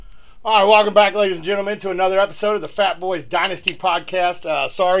All right, welcome back, ladies and gentlemen, to another episode of the Fat Boys Dynasty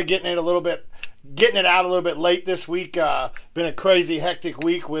podcast. Sorry, getting it out a little bit late this week. Been a crazy, hectic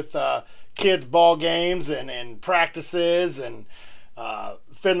week with kids' ball games and practices, and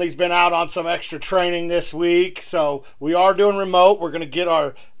Finley's been out on some extra training this week. So we are doing remote. We're going to get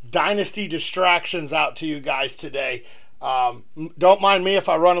our Dynasty distractions out to you guys today. Don't mind me if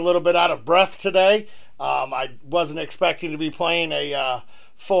I run a little bit out of breath today. I wasn't expecting to be playing a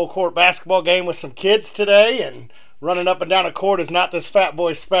full court basketball game with some kids today, and running up and down a court is not this fat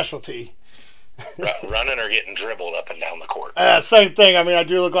boy's specialty. Running or getting dribbled up and down the court. Same thing. I mean, I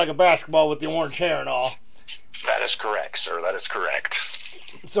do look like a basketball with the orange hair and all. That is correct, sir. That is correct.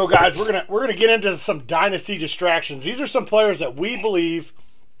 So, guys, we're gonna get into some dynasty distractions. These are some players that we believe,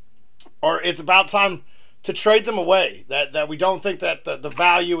 or it's about time to trade them away. That we don't think that the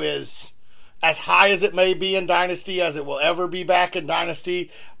value is as high as it may be in Dynasty as it will ever be back in Dynasty.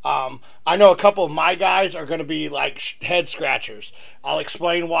 I know a couple of my guys are going to be like head scratchers. I'll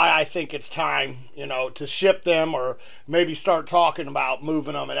explain why I think it's time, to ship them or maybe start talking about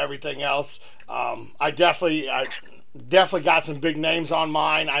moving them and everything else. I definitely got some big names on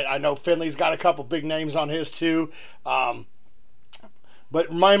mine. I know Finley's got a couple big names on his too. But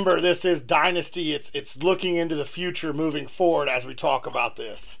remember, this is Dynasty. It's looking into the future moving forward as we talk about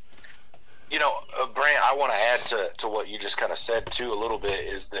this. Brant, I want to add to what you just kind of said too a little bit,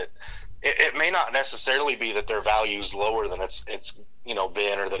 is that it may not necessarily be that their value is lower than it's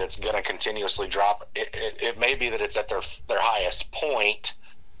been, or that it's going to continuously drop. It may be that it's at their highest point,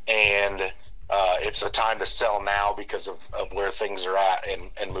 and it's a time to sell now because of where things are at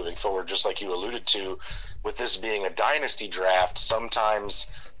and moving forward. Just like you alluded to, with this being a dynasty draft, sometimes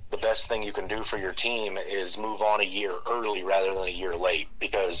the best thing you can do for your team is move on a year early rather than a year late,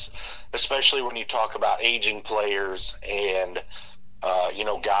 because especially when you talk about aging players and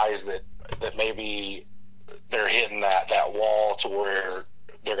guys that maybe they're hitting that wall to where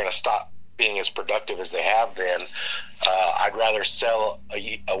they're going to stop being as productive as they have been, I'd rather sell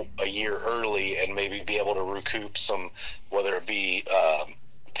a year early and maybe be able to recoup some, whether it be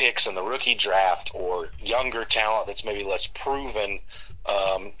picks in the rookie draft or younger talent that's maybe less proven,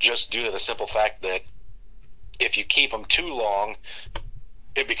 just due to the simple fact that if you keep them too long,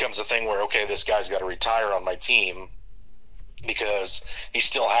 it becomes a thing where, okay, this guy's got to retire on my team because he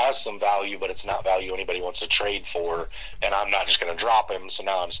still has some value, but it's not value anybody wants to trade for, and I'm not just going to drop him, so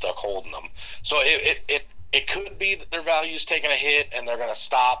now I'm stuck holding them. So it could be that their value's taking a hit and they're going to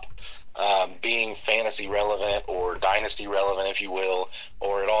stop being fantasy relevant or dynasty relevant, if you will,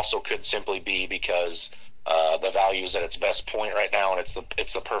 or it also could simply be because the value is at its best point right now, and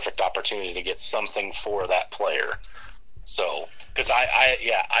it's the perfect opportunity to get something for that player. So, because I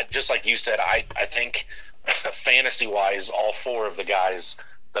just like you said, I think fantasy wise, all four of the guys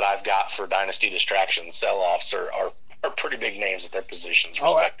that I've got for dynasty distraction sell-offs are pretty big names at their positions,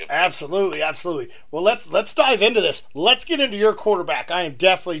 respectively. Oh, absolutely. Well, let's dive into this. Let's get into your quarterback. I am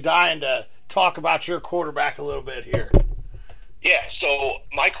definitely dying to talk about your quarterback a little bit here. Yeah, so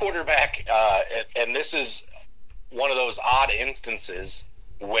my quarterback, and this is one of those odd instances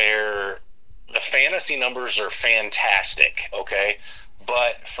where the fantasy numbers are fantastic, okay?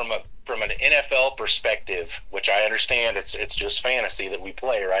 But from an NFL perspective, which I understand it's just fantasy that we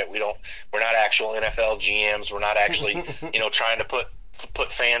play, right? We're not actual NFL GMs. We're not actually, trying to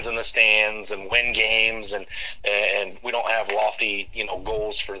put fans in the stands and win games, and we don't have lofty,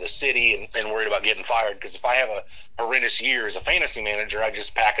 goals for the city and worried about getting fired. Because if I have a horrendous year as a fantasy manager, I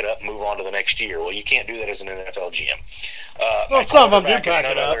just pack it up and move on to the next year. Well, you can't do that as an NFL GM. Some of them do pack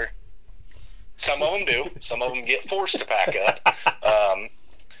it up. Some of them do. Some of them get forced to pack up.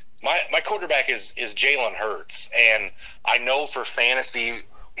 My quarterback is Jalen Hurts, and I know for fantasy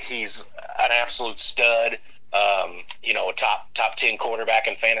he's an absolute stud. A top 10 quarterback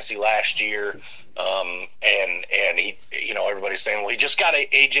in fantasy last year, and he, everybody's saying, well, he just got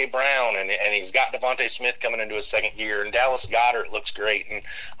AJ Brown, and he's got Devontae Smith coming into his second year, and Dallas Goedert looks great, and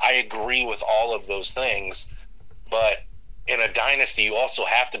I agree with all of those things, but in a dynasty, you also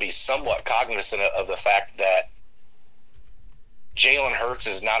have to be somewhat cognizant of the fact that Jalen Hurts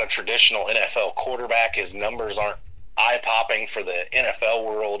is not a traditional NFL quarterback. His numbers aren't eye-popping for the NFL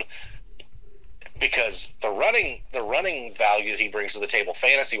world, because the running value that he brings to the table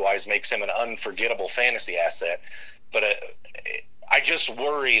fantasy-wise makes him an unforgettable fantasy asset. But I just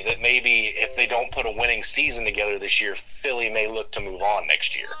worry that maybe if they don't put a winning season together this year, Philly may look to move on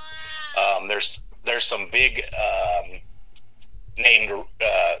next year. There's some big named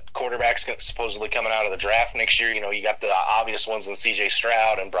quarterbacks supposedly coming out of the draft next year. You got the obvious ones in C.J.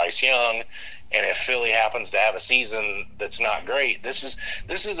 Stroud and Bryce Young. And if Philly happens to have a season that's not great, this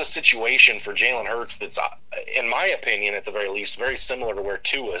is a situation for Jalen Hurts that's, in my opinion, at the very least, very similar to where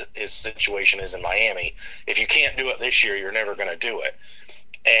Tua's situation is in Miami. If you can't do it this year, you're never going to do it.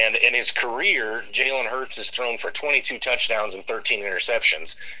 And in his career, Jalen Hurts has thrown for 22 touchdowns and 13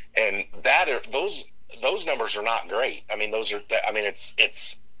 interceptions, and those numbers are not great. I mean,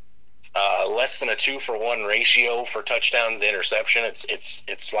 it's less than a 2-for-1 ratio for touchdown to interception. It's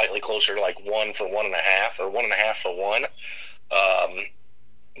slightly closer to like 1 for 1.5 or 1.5 for 1.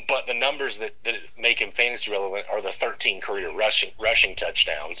 But the numbers that make him fantasy relevant are the 13 career rushing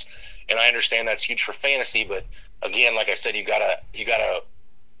touchdowns. And I understand that's huge for fantasy, but again, like I said, you gotta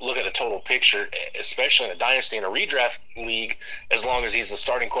look at the total picture, especially in a dynasty and a redraft league. As long as he's the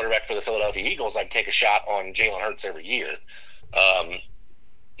starting quarterback for the Philadelphia Eagles, I'd take a shot on Jalen Hurts every year.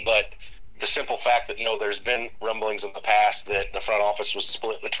 But the simple fact that there's been rumblings in the past that the front office was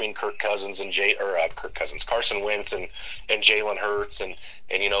split between Carson Wentz and Jalen Hurts, and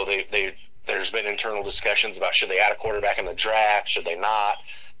there's been internal discussions about should they add a quarterback in the draft, should they not,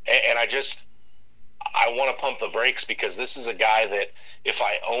 and I want to pump the brakes, because this is a guy that if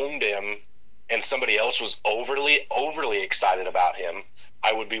I owned him and somebody else was overly excited about him,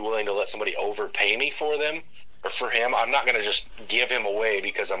 I would be willing to let somebody overpay me for them. Or for him. I'm not going to just give him away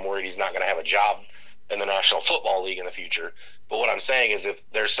because I'm worried he's not going to have a job in the National Football League in the future. But what I'm saying is, if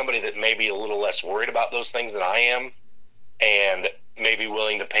there's somebody that may be a little less worried about those things than I am, and maybe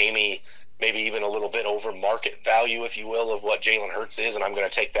willing to pay me maybe even a little bit over market value, if you will, of what Jalen Hurts is, and I'm going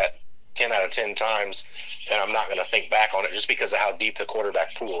to take that 10 out of 10 times, and I'm not going to think back on it just because of how deep the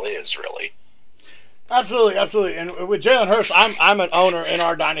quarterback pool is, really. Absolutely. And with Jalen Hurts, I'm an owner in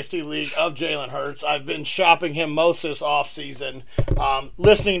our Dynasty League of Jalen Hurts. I've been shopping him most this offseason,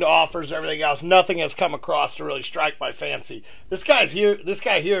 listening to offers, everything else. Nothing has come across to really strike my fancy. This guy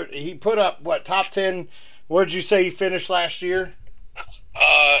here, he put up, top 10? Where did you say he finished last year?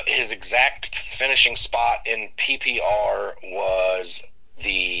 His exact finishing spot in PPR was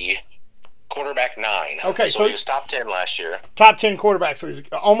the quarterback 9. Okay, so he was top 10 last year. Top 10 quarterback, so he's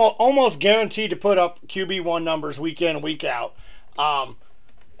almost guaranteed to put up QB1 numbers week in and week out.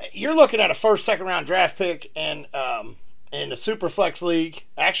 You're looking at a first, second round draft pick in the Superflex League.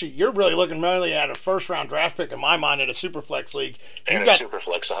 Actually, you're really looking mainly at a first round draft pick in my mind in a Superflex League. And a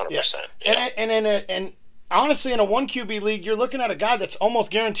Superflex, 100%. Yeah. And honestly, in a 1 QB league, you're looking at a guy that's almost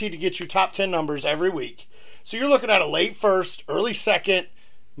guaranteed to get you top 10 numbers every week. So you're looking at a late first, early second,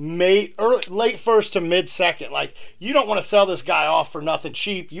 late first to mid second. Like, you don't want to sell this guy off for nothing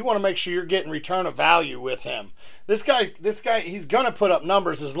cheap. You want to make sure you're getting return of value with him. This guy, he's gonna put up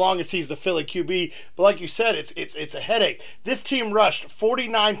numbers as long as he's the Philly QB. But like you said, it's a headache. This team rushed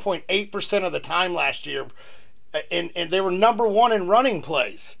 49.8% of the time last year, and they were number 1 in running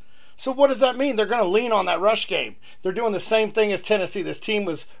plays. So what does that mean? They're going to lean on that rush game. They're doing the same thing as Tennessee. This team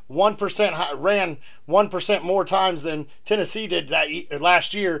was 1% ran 1% more times than Tennessee did that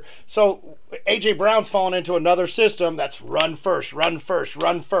last year. So A.J. Brown's fallen into another system that's run first, run first,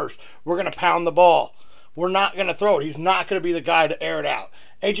 run first. We're going to pound the ball. We're not going to throw it. He's not going to be the guy to air it out.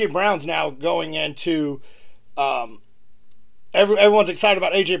 A.J. Brown's now going into everyone's excited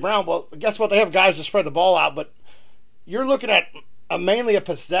about A.J. Brown. Well, guess what? They have guys to spread the ball out, but you're looking at mainly a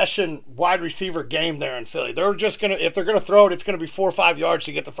possession wide receiver game there in Philly. They're just going to, if they're going to throw it, it's going to be 4 or 5 yards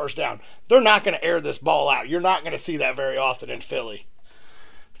to get the first down. They're not going to air this ball out. You're not going to see that very often in Philly.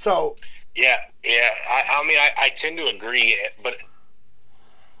 So, yeah. I mean, I tend to agree, but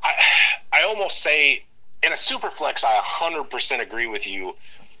I almost say in a super flex, I 100% agree with you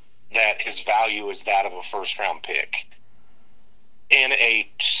that his value is that of a first round pick. In a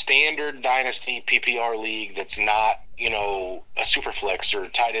standard dynasty PPR league that's not, a super flex or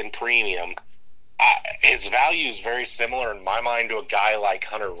tight end premium, his value is very similar in my mind to a guy like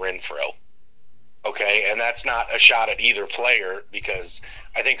Hunter Renfrow. Okay, and that's not a shot at either player, because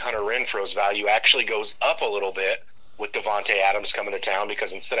I think Hunter Renfrow's value actually goes up a little bit with Devontae Adams coming to town,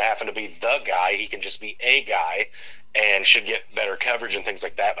 because instead of having to be the guy, he can just be a guy and should get better coverage and things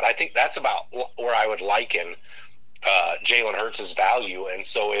like that. But I think that's about where I would liken Jalen Hurts' value. And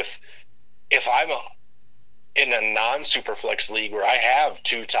so if I'm in a non-superflex league where I have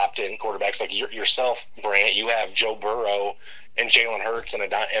 2 top 10 quarterbacks, like yourself, Brant, you have Joe Burrow and Jalen Hurts in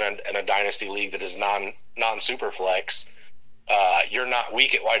a dynasty league that is non-superflex, you're not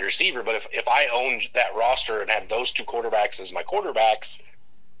weak at wide receiver. But if I owned that roster and had those 2 quarterbacks as my quarterbacks,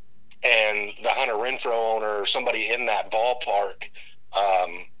 and the Hunter Renfrow owner or somebody in that ballpark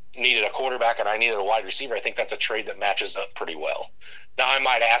needed a quarterback and I needed a wide receiver, I think that's a trade that matches up pretty well. Now, I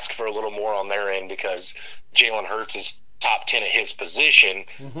might ask for a little more on their end because Jalen Hurts is top 10 at his position,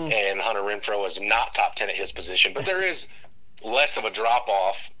 and Hunter Renfrow is not top 10 at his position. But there is less of a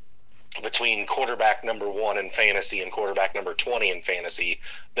drop-off between quarterback number 1 in fantasy and quarterback number 20 in fantasy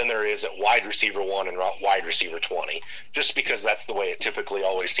than there is at wide receiver 1 and wide receiver 20, just because that's the way it typically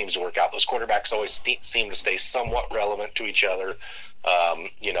always seems to work out. Those quarterbacks always seem to stay somewhat relevant to each other,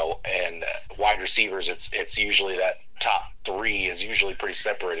 and wide receivers, it's usually that top 3 is usually pretty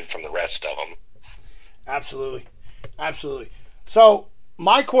separated from the rest of them. Absolutely. So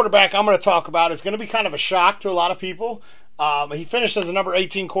my quarterback I'm going to talk about is going to be kind of a shock to a lot of people. He finished as a number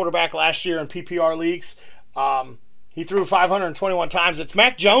 18 quarterback last year in PPR leagues. He threw 521 times. It's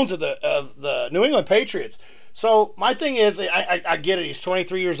Mac Jones of the New England Patriots. So my thing is, I get it. He's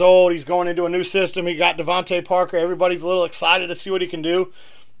 23 years old. He's going into a new system. He got Devontae Parker. Everybody's a little excited to see what he can do.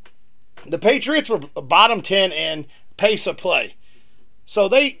 The Patriots were bottom 10 in pace of play. So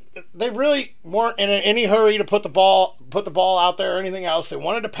they really weren't in any hurry to put the ball out there or anything else. They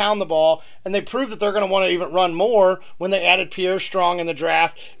wanted to pound the ball, and they proved that they're going to want to even run more when they added Pierre Strong in the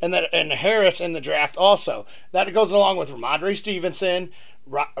draft and Harris in the draft also. That goes along with Ramondre Stevenson,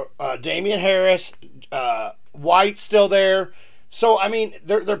 Damian Harris, White still there. So I mean,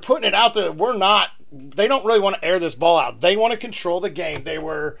 they're putting it out there. They don't really want to air this ball out. They want to control the game. They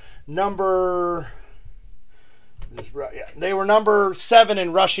were number 7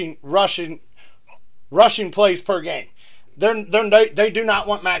 in rushing plays per game. They do not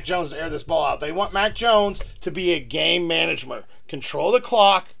want Mac Jones to air this ball out. They want Mac Jones to be a game manager. Control the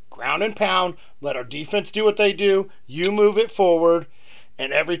clock, ground and pound, let our defense do what they do, you move it forward,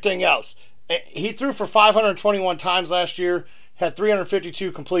 and everything else. He threw for 521 times last year, had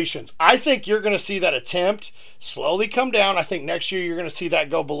 352 completions. I think you're going to see that attempt slowly come down. I think next year you're going to see that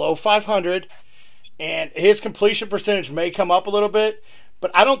go below 500. And his completion percentage may come up a little bit,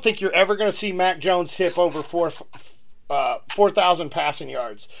 but I don't think you're ever going to see Mac Jones hit over 4,000 passing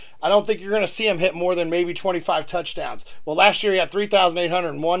yards. I don't think you're going to see him hit more than maybe 25 touchdowns. Well, last year he had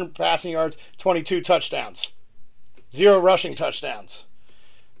 3,801 passing yards, 22 touchdowns, 0 rushing touchdowns.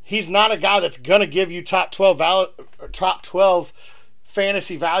 He's not a guy that's going to give you top 12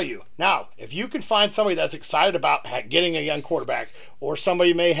 fantasy value. Now, if you can find somebody that's excited about getting a young quarterback, or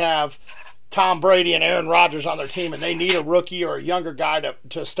somebody may have Tom Brady and Aaron Rodgers on their team and they need a rookie or a younger guy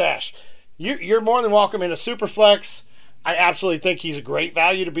to stash, you're more than welcome in a super flex. I absolutely think he's a great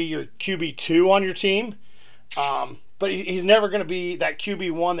value to be your QB2 on your team, but he's never going to be that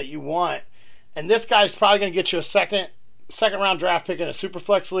QB1 that you want. And this guy's probably going to get you a second round draft pick in a super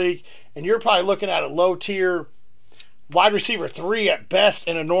flex league, and you're probably looking at a low tier wide receiver 3 at best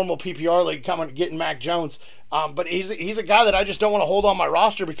in a normal PPR league getting Mac Jones. But he's a guy that I just don't want to hold on my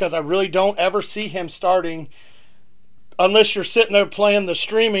roster because I really don't ever see him starting unless you're sitting there playing the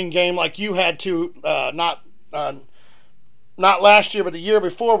streaming game like you had to, not last year, but the year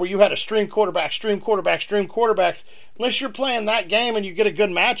before, where you had a stream quarterbacks. Unless you're playing that game and you get a good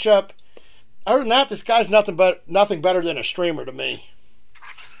matchup, other than that, this guy's nothing better than a streamer to me.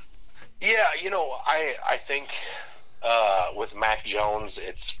 Yeah, I think with Mac Jones,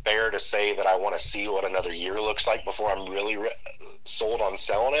 it's fair to say that I want to see what another year looks like before I'm really sold on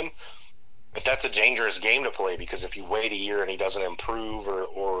selling him. But that's a dangerous game to play, because if you wait a year and he doesn't improve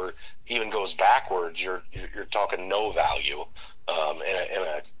or even goes backwards, you're talking no value.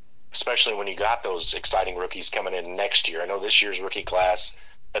 Especially when you got those exciting rookies coming in next year. I know this year's rookie class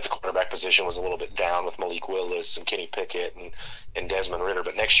at the quarterback position was a little bit down with Malik Willis and Kenny Pickett and Desmond Ridder.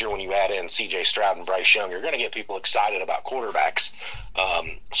 But next year when you add in C.J. Stroud and Bryce Young, you're going to get people excited about quarterbacks.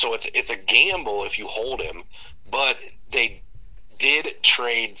 So it's a gamble if you hold him. But they did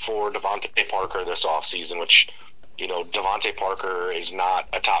trade for Devontae Parker this offseason, which, Devontae Parker is not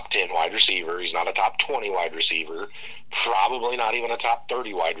a top 10 wide receiver. He's not a top 20 wide receiver, probably not even a top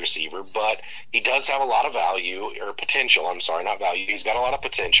 30 wide receiver, but he does have a lot of value, or potential. I'm sorry, not value. He's got a lot of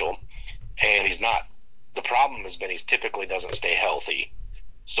potential, and the problem has been he typically doesn't stay healthy.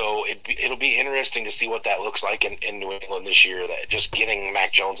 So it'll be interesting to see what that looks like in New England this year, that just getting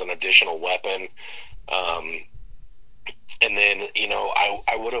Mac Jones an additional weapon. And then,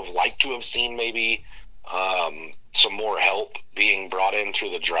 I would have liked to have seen maybe some more help being brought in through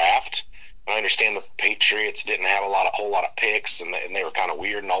the draft. I understand the Patriots didn't have a whole lot of picks, and they were kind of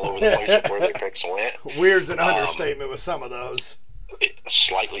weird and all over the place with where their picks went. Weird's an understatement with some of those.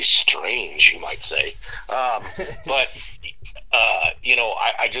 Slightly strange, you might say. But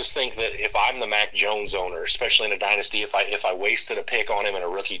I just think that if I'm the Mac Jones owner, especially in a dynasty, if I wasted a pick on him in a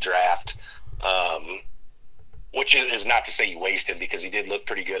rookie draft, which is not to say you wasted, because he did look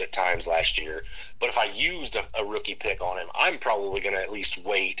pretty good at times last year. But if I used a rookie pick on him, I'm probably going to at least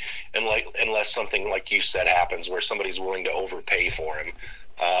wait, unless something like you said happens where somebody's willing to overpay for him,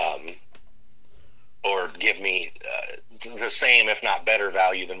 or give me the same, if not better,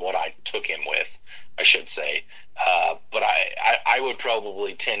 value than what I took him with, I should say. But I would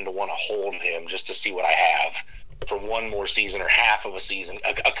probably tend to want to hold him just to see what I have for one more season or half of a season,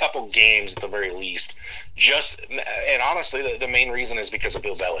 a couple games at the very least. And honestly, the main reason is because of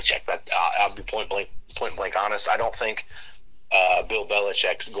Bill Belichick. But I'll be point blank honest. I don't think Bill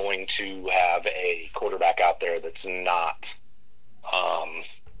Belichick's going to have a quarterback out there that's not going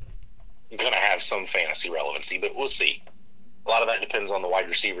to have some fantasy relevancy, but we'll see. A lot of that depends on the wide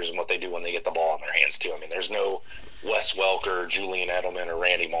receivers and what they do when they get the ball in their hands too. I mean, there's no Wes Welker, Julian Edelman, or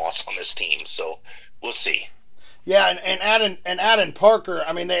Randy Moss on this team, so we'll see. Yeah, and adding Parker,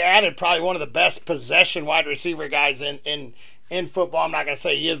 I mean, they added probably one of the best possession wide receiver guys in football. I'm not going to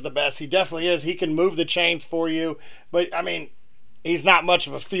say he is the best. He definitely is. He can move the chains for you. But, I mean, he's not much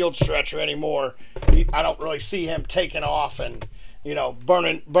of a field stretcher anymore. I don't really see him taking off and,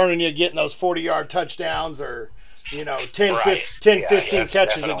 burning you, getting those 40-yard touchdowns or, 10, right. 15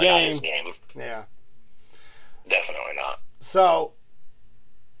 catches a game. Yeah. Definitely not. So,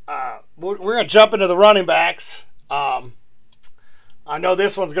 we're going to jump into the running backs. I know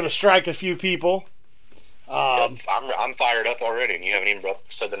this one's going to strike a few people. I'm fired up already, and you haven't even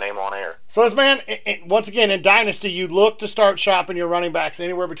said the name on air. So this man, once again, in Dynasty, you look to start shopping your running backs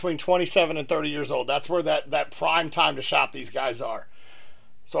anywhere between 27 and 30 years old. That's where that prime time to shop these guys are.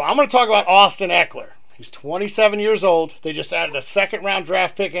 So I'm going to talk about Austin Ekeler. He's 27 years old. They just added a second-round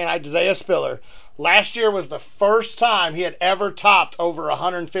draft pick in Isaiah Spiller. Last year was the first time he had ever topped over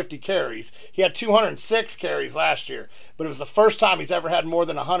 150 carries. He had 206 carries last year, but it was the first time he's ever had more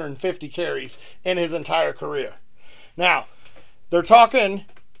than 150 carries in his entire career. Now, they're talking,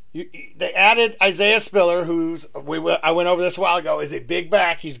 they added Isaiah Spiller, I went over this a while ago, is a big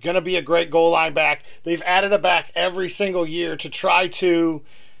back. He's going to be a great goal line back. They've added a back every single year to try to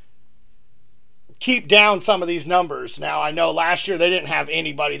keep down some of these numbers. Now, I know last year they didn't have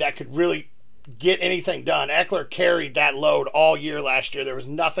anybody that could really get anything done. Ekeler carried that load all year last year. There was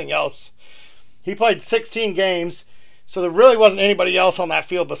nothing else. He played 16 games, so there really wasn't anybody else on that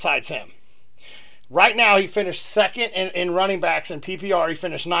field besides him. Right now, he finished second in running backs in PPR. He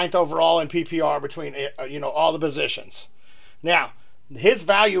finished 9th overall in PPR between all the positions. Now, his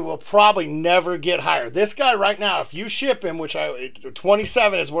value will probably never get higher. This guy right now, if you ship him,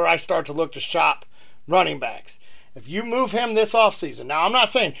 27 is where I start to look to shop running backs. If you move him this offseason, now I'm not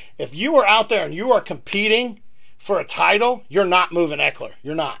saying if you are out there and you are competing for a title, you're not moving Ekeler.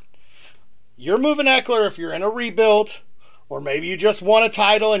 You're not. You're moving Ekeler if you're in a rebuild, or maybe you just won a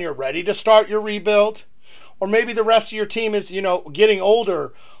title and you're ready to start your rebuild, or maybe the rest of your team is, getting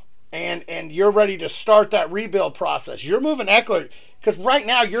older and you're ready to start that rebuild process. You're moving Ekeler because right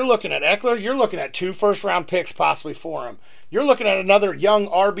now you're looking at Ekeler, you're looking at 2 first-round picks possibly for him. You're looking at another young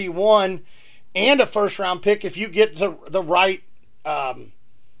RB1 and a first-round pick if you get the right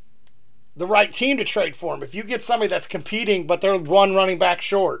team to trade for him. If you get somebody that's competing but they're one running back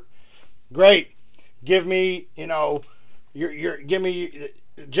short, great. Give me, give me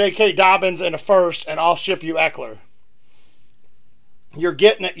J.K. Dobbins and a first, and I'll ship you Ekeler. You're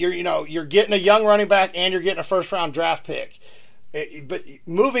getting it. You're getting a young running back and you're getting a first-round draft pick. But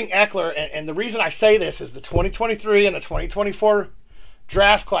moving Ekeler, and the reason I say this is the 2023 and the 2024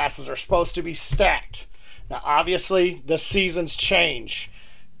 draft classes are supposed to be stacked. Now, obviously, the seasons change.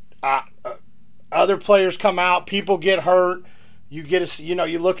 Other players come out. People get hurt. You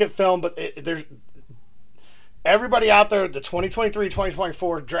look at film, but there's everybody out there. The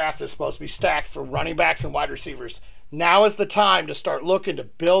 2023-2024 draft is supposed to be stacked for running backs and wide receivers. Now is the time to start looking to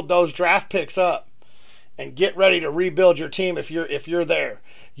build those draft picks up and get ready to rebuild your team if you're there.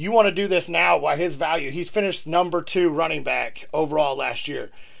 You want to do this now while his value, he's finished number 2 running back overall last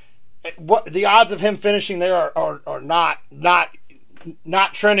year. What the odds of him finishing there are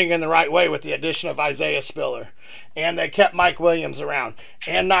not trending in the right way with the addition of Isaiah Spiller. And they kept Mike Williams around.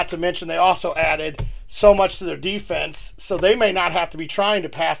 And not to mention they also added so much to their defense, so they may not have to be trying to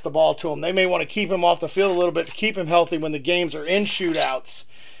pass the ball to him. They may want to keep him off the field a little bit to keep him healthy when the games are in shootouts.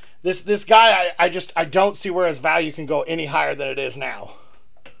 This guy, I don't see where his value can go any higher than it is now.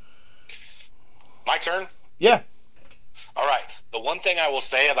 My turn? Yeah. All right. The one thing I will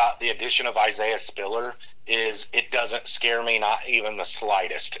say about the addition of Isaiah Spiller is it doesn't scare me, not even the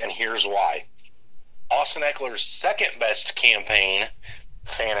slightest, and here's why. Austin Ekeler's second best campaign,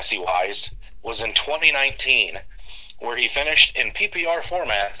 fantasy-wise, was in 2019 where he finished in PPR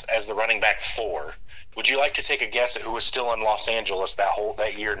formats as the running back 4. Would you like to take a guess at who was still in Los Angeles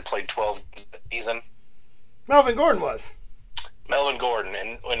that year and played 12 season? Melvin Gordon was. Melvin Gordon,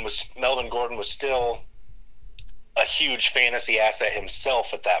 and Melvin Gordon was still a huge fantasy asset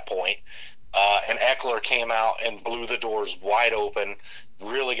himself at that point. And Ekeler came out and blew the doors wide open,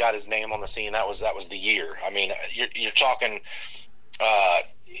 really got his name on the scene. That was the year. I mean, you're talking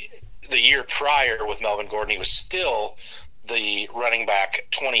the year prior with Melvin Gordon, he was still the running back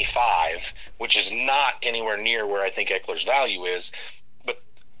 25, which is not anywhere near where I think Ekeler's value is. But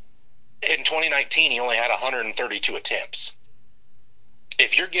in 2019, he only had 132 attempts.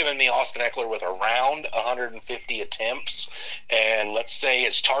 If you're giving me Austin Ekeler with around 150 attempts, and let's say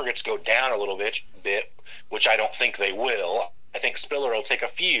his targets go down a little bit, which I don't think they will, I think Spiller will take a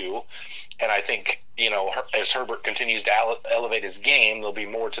few, and I think, as Herbert continues to elevate his game, there'll be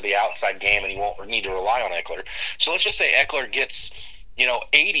more to the outside game, and he won't need to rely on Ekeler. So let's just say Ekeler gets,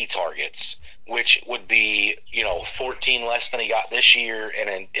 80 targets, which would be, 14 less than he got this year, and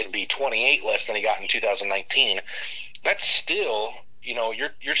then it'd be 28 less than he got in 2019. That's still,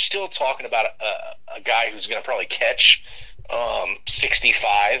 you're still talking about a guy who's going to probably catch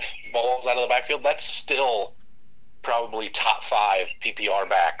 65 balls out of the backfield. That's still probably top 5 PPR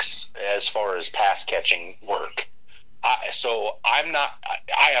backs as far as pass catching work. So I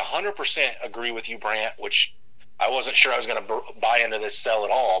 100% agree with you, Brant, which I wasn't sure I was going to buy into this sell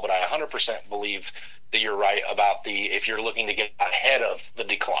at all, but I 100% believe that you're right about if you're looking to get ahead of the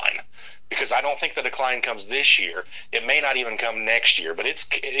decline, because I don't think the decline comes this year. It may not even come next year, but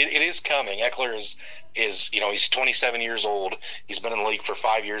it is coming. Ekeler is he's 27 years old. He's been in the league for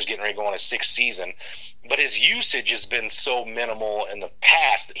 5 years, getting ready to go on his 6th season. But his usage has been so minimal in the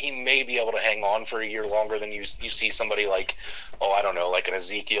past that he may be able to hang on for a year longer than you see somebody like, like an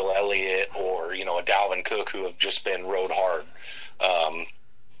Ezekiel Elliott or, a Dalvin Cook, who have just been rode hard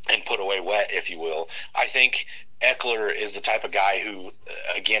and put away wet, if you will. I think Ekeler is the type of guy who,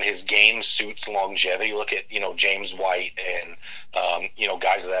 again, his game suits longevity. Look at, James White and,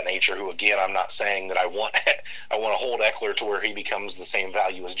 guys of that nature who, again, I'm not saying that I want to hold Ekeler to where he becomes the same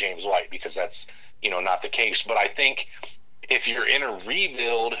value as James White, because that's, not the case. But I think if you're in a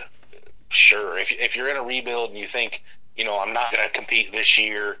rebuild, sure. If you're in a rebuild and you think, I'm not going to compete this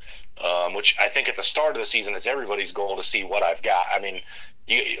year, which I think at the start of the season it's everybody's goal to see what I've got. I mean,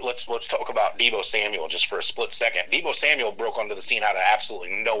 let's talk about Deebo Samuel just for a split second. Deebo Samuel broke onto the scene out of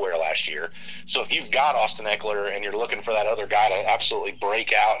absolutely nowhere last year. So if you've got Austin Ekeler and you're looking for that other guy to absolutely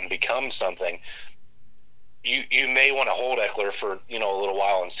break out and become something, you may want to hold Ekeler for a little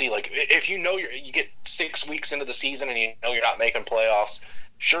while and see. Like, if you get 6 weeks into the season and you're not making playoffs,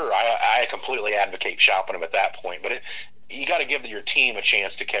 sure, I completely advocate shopping him at that point. But you got to give your team a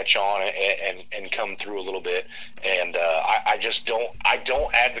chance to catch on and come through a little bit. And I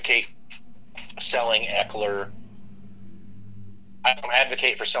don't advocate selling Ekeler. I don't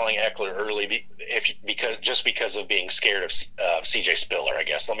advocate for selling Ekeler early because of being scared of CJ Spiller, I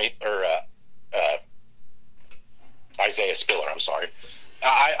guess. Isaiah Spiller, I'm sorry.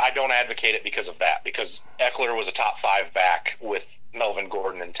 I don't advocate it because of that, because Ekeler was a top 5 back with Melvin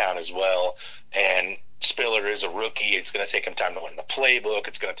Gordon in town as well, and Spiller is a rookie. It's going to take him time to learn the playbook.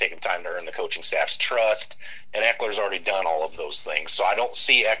 It's going to take him time to earn the coaching staff's trust, and Eckler's already done all of those things. So I don't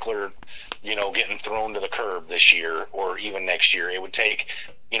see Ekeler, getting thrown to the curb this year or even next year. It would take,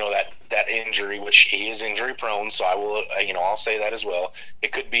 that injury, which he is injury prone, so I will, I'll say that as well.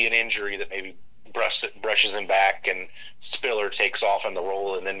 It could be an injury that maybe brushes him back and Spiller takes off in the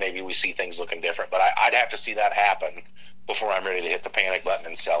role, and then maybe we see things looking different. But I'd have to see that happen before I'm ready to hit the panic button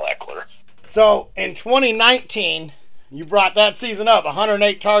and sell Ekeler. So in 2019, you brought that season up,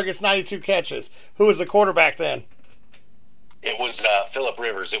 108 targets, 92 catches. Who was the quarterback then? It was Phillip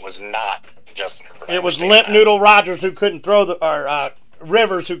Rivers. It was not Justin Herbert. It was Limp Noodle Rodgers, who couldn't throw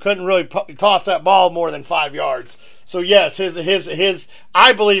Rivers, who couldn't really toss that ball more than 5 yards. So yes, his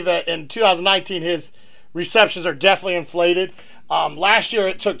I believe that in 2019 his receptions are definitely inflated. Last year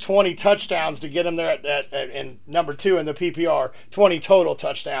it took 20 touchdowns to get him there in number 2 in the PPR, 20 total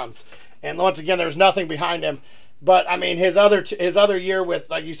touchdowns. And once again, there's nothing behind him. But I mean, his other year with,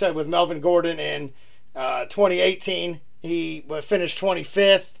 like you said, with Melvin Gordon in 2018, he finished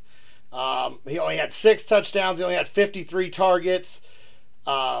 25th. He only had 6 touchdowns. He only had 53 targets.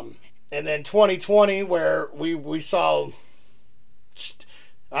 And then 2020, where we saw,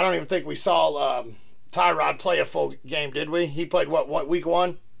 I don't even think we saw Tyrod play a full game, did we? He played what week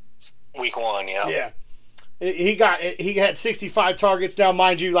 1? Week 1, yeah. Yeah. He had 65 targets. Now,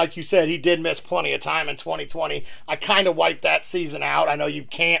 mind you, like you said, he did miss plenty of time in 2020. I kind of wiped that season out. I know you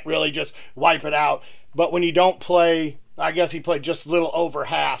can't really just wipe it out. but when you don't play, I guess he played just a little over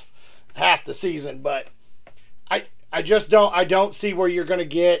half the season. But I just don't see where you're going to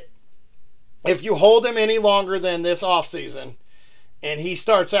get, if you hold him any longer than this offseason and he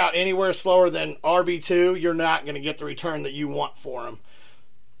starts out anywhere slower than RB2, you're not going to get the return that you want for him.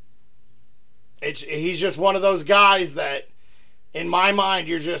 He's just one of those guys that, in my mind,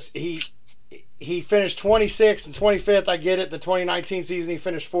 he finished 26th and 25th. I get it. The 2019 season, he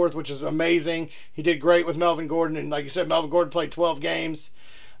finished 4th, which is amazing. He did great with Melvin Gordon. And like you said, Melvin Gordon played 12 games,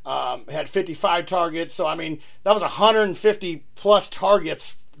 had 55 targets. So, I mean, that was 150-plus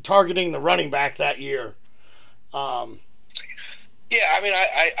targets targeting the running back that year. Yeah, I mean,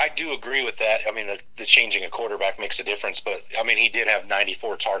 I do agree with that. I mean, the changing a quarterback makes a difference, but I mean, he did have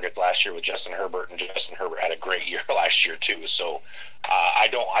 94 targets last year with Justin Herbert, and Justin Herbert had a great year last year too. So I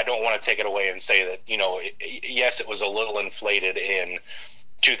don't want to take it away and say that, you know, yes, it was a little inflated in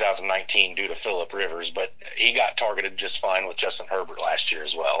 2019 due to Phillip Rivers, but he got targeted just fine with Justin Herbert last year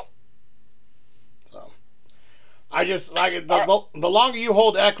as well. So I just like it. The longer you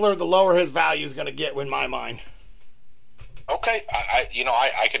hold Eckler, the lower his value is going to get in my mind. Okay,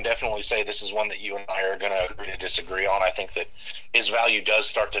 I can definitely say this is one that you and I are going to agree to disagree on. I think that his value does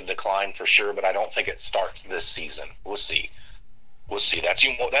start to decline for sure, but I don't think it starts this season. We'll see.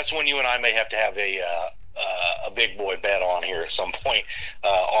 That's when you and I may have to have a big boy bet on here at some point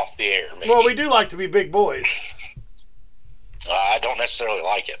off the air. Maybe. Well, we do like to be big boys. I don't necessarily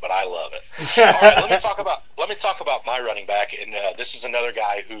like it, but I love it. All right, let me talk about my running back, and this is another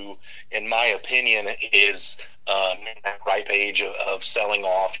guy who, in my opinion, is in that ripe age of selling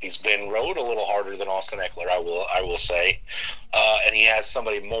off. He's been rode a little harder than Austin Eckler, I will say, and he has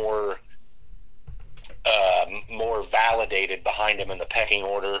somebody more validated behind him in the pecking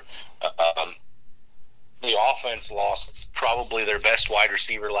order. The offense lost probably their best wide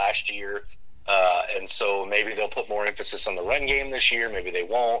receiver last year. And so maybe they'll put more emphasis on the run game this year. Maybe they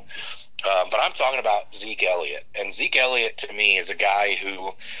won't. But I'm talking about Zeke Elliott. And Zeke Elliott, to me, is a guy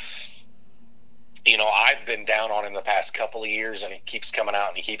who, you know, I've been down on him the past couple of years, and he keeps coming out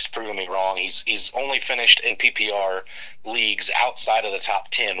and he keeps proving me wrong. He's only finished in PPR leagues outside of the top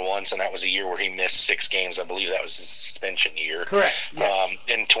 10 once, and that was a year where he missed 6 games. I believe that was his suspension year. Correct. Yes.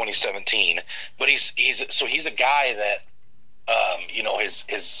 In 2017. But he's a guy that, you know,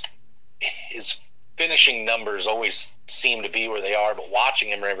 his finishing numbers always seem to be where they are, but watching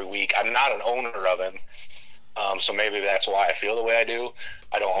him every week, I'm not an owner of him, so maybe that's why I feel the way I do.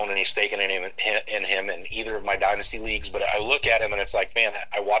 I don't own any stake in him in either of my dynasty leagues, but I look at him and it's like, man,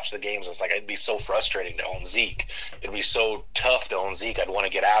 I watch the games, it's like, it'd be so frustrating to own Zeke. It'd be so tough to own Zeke. I'd want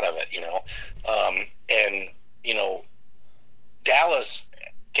to get out of it, you know. And, you know, Dallas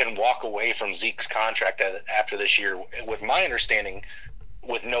can walk away from Zeke's contract after this year, with my understanding,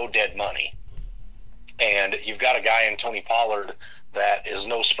 with no dead money. And you've got a guy in Tony Pollard that is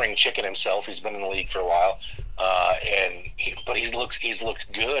no spring chicken himself. He's been in the league for a while, but he's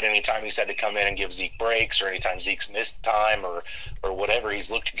looked good anytime he's had to come in and give Zeke breaks, or anytime Zeke's missed time or whatever. He's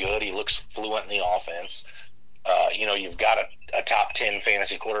looked good. He looks fluent in the offense. You know, you've got a top 10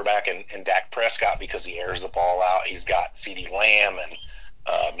 fantasy quarterback in Dak Prescott because he airs the ball out. He's got CeeDee Lamb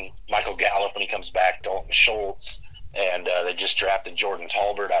and Michael Gallup when he comes back, Dalton Schultz. And they just drafted Jordan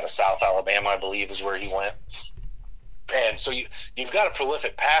Talbert out of South Alabama, I believe, is where he went. And so you've got a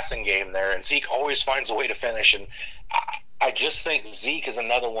prolific passing game there, and Zeke always finds a way to finish. And I just think Zeke is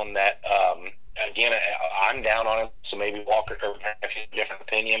another one that, again, I'm down on him, so maybe Walker, or if you have a different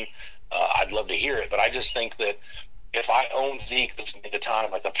opinion, I'd love to hear it. But I just think that if I own Zeke, this would be the time,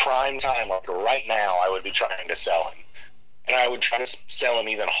 like the prime time, like right now, I would be trying to sell him. And I would try to sell him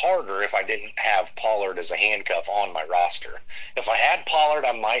even harder if I didn't have Pollard as a handcuff on my roster. If I had Pollard,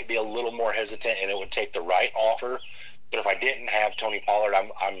 I might be a little more hesitant, and it would take the right offer. But if I didn't have Tony Pollard,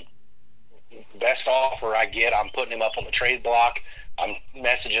 I'm best offer I get, I'm putting him up on the trade block. I'm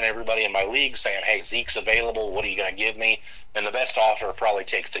messaging everybody in my league saying, hey, Zeke's available. What are you going to give me? And the best offer probably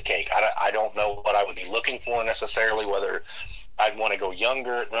takes the cake. I don't know what I would be looking for necessarily, whether I'd want to go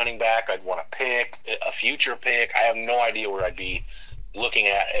younger at running back. I'd want to pick a future pick. I have no idea where I'd be looking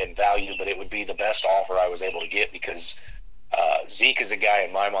at in value, but it would be the best offer I was able to get, because Zeke is a guy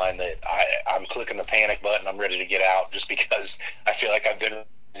in my mind that I'm clicking the panic button. I'm ready to get out, just because I feel like I've been ready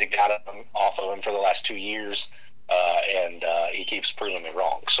to get off of him for the last 2 years, and he keeps proving me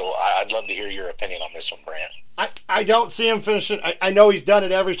wrong. So I'd love to hear your opinion on this one, Brant. I don't see him finishing. I know he's done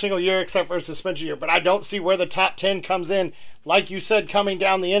it every single year except for a suspension year, but I don't see where the top 10 comes in. Like you said, coming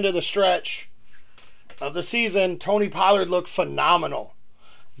down the end of the stretch of the season, Tony Pollard looked phenomenal.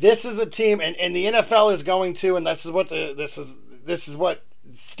 This is a team, and the NFL is going to, and this is what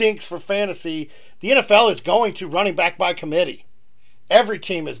stinks for fantasy. The NFL is going to running back by committee. Every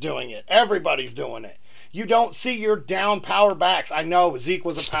team is doing it. Everybody's doing it. You don't see your down power backs. I know Zeke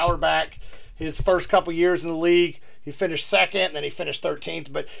was a power back his first couple years in the league. He finished second, and then he finished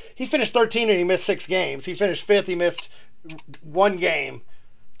 13th. But he finished 13th and he missed 6 games. He finished 5th. He missed one game.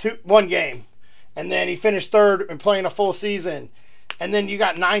 And then he finished 3rd and playing a full season. And then you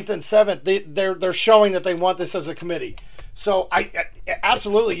got 9th and 7th. They're showing that they want this as a committee. So I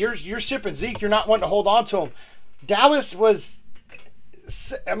absolutely, you're shipping Zeke. You're not wanting to hold on to him. Dallas was,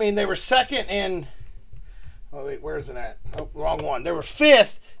 they were second in. Oh wait, where is it at? Oh, wrong one. They were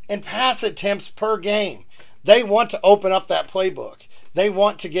 5th in pass attempts per game. They want to open up that playbook. They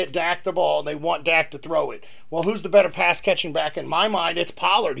want to get Dak the ball. They want Dak to throw it. Well, who's the better pass catching back? In my mind, it's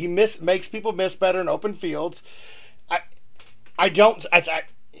Pollard. He makes people miss better in open fields.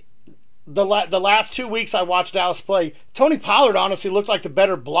 The last 2 weeks I watched Dallas play, Tony Pollard honestly looked like the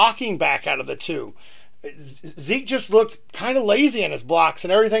better blocking back out of the two. Zeke just looked kind of lazy in his blocks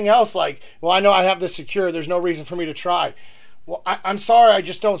and everything else. Like, well, I know I have this secure. There's no reason for me to try. Well, I'm sorry. I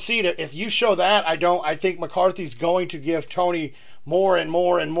just don't see it. If you show that, I think McCarthy's going to give Tony more and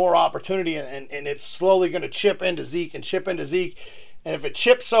more and more opportunity, and it's slowly going to chip into Zeke. And if it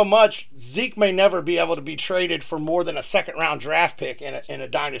chips so much, Zeke may never be able to be traded for more than a second-round draft pick in a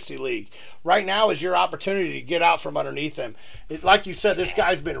dynasty league. Right now is your opportunity to get out from underneath him. Like you said, this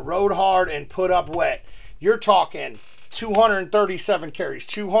guy's been rode hard and put up wet. You're talking 237 carries,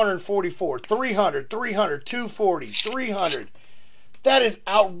 244, 300, 240, 300. That is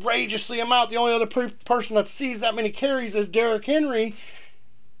outrageously amount. The only other person that sees that many carries is Derrick Henry.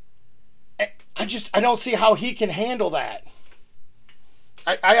 I don't see how he can handle that.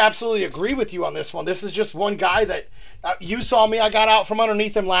 I absolutely agree with you on this one. This is just one guy that you saw me. I got out from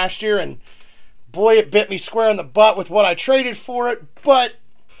underneath him last year, and boy, it bit me square in the butt with what I traded for it. But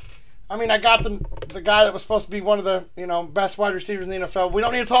I got the guy that was supposed to be one of the best wide receivers in the NFL. We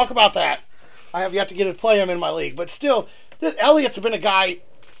don't need to talk about that. I have yet to get to play him in my league, but still, Elliott's been a guy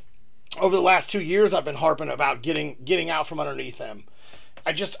over the last 2 years I've been harping about getting out from underneath him.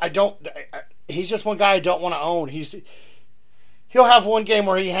 He's just one guy I don't want to own. He'll have one game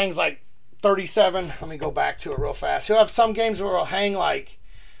where he hangs like 37. Let me go back to it real fast. He'll have some games where he'll hang like,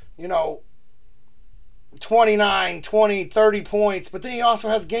 29, 20, 30 points. But then he also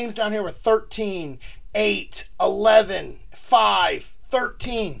has games down here with 13, 8, 11, 5,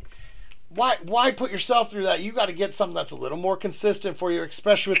 13. Why put yourself through that? You got to get something that's a little more consistent for you,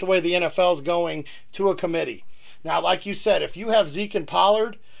 especially with the way the NFL is going to a committee. Now, like you said, if you have Zeke and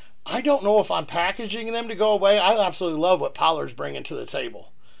Pollard, I don't know if I'm packaging them to go away. I absolutely love what Pollard's bringing to the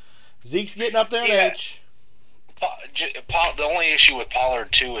table. Zeke's getting up there in age. The only issue with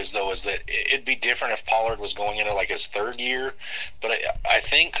Pollard, too, is that it'd be different if Pollard was going into, like, his 3rd year. But I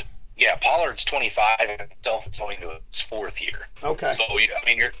think, Pollard's 25 and himself is going to his 4th year. Okay. So,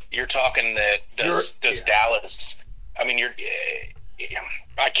 you're talking that does Dallas –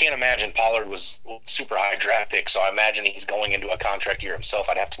 I can't imagine Pollard was super high draft pick, so I imagine he's going into a contract year himself.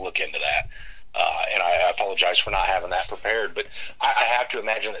 I'd have to look into that. And I apologize for not having that prepared. But I have to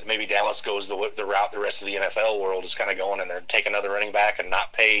imagine that maybe Dallas goes the route the rest of the NFL world is kind of going, and they're take another running back and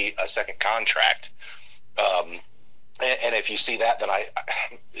not pay a second contract. And if you see that,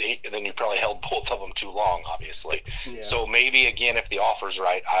 then you probably held both of them too long, obviously. Yeah. So maybe again, if the offer's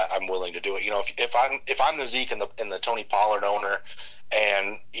right, I'm willing to do it. If I'm the Zeke and the Tony Pollard owner,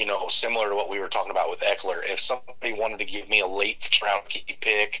 and similar to what we were talking about with Eckler, if somebody wanted to give me a late first-round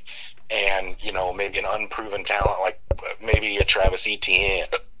pick, and maybe an unproven talent like maybe a Travis Etienne,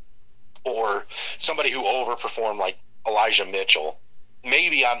 or somebody who overperformed like Elijah Mitchell,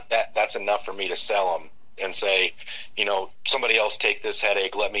 maybe that's enough for me to sell him and say, somebody else take this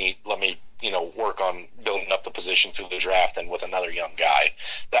headache. Let me work on building up the position through the draft and with another young guy.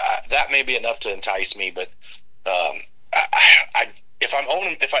 That may be enough to entice me, but if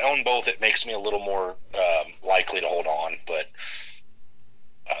I own both, it makes me a little more likely to hold on. But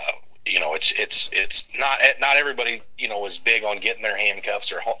it's not everybody is big on getting their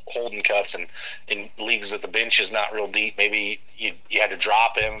handcuffs or holding cuffs, and in leagues that the bench is not real deep, maybe you had to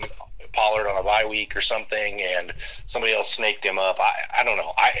drop him, Pollard, on a bye week or something, and somebody else snaked him up. I don't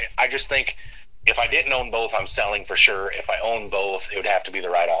know. I just think if I didn't own both, I'm selling for sure. If I own both, it would have to be the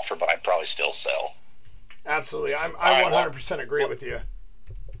right offer, but I'd probably still sell. Absolutely. I 100% agree with you.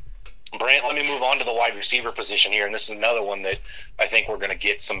 Brant, let me move on to the wide receiver position here, and this is another one that I think we're going to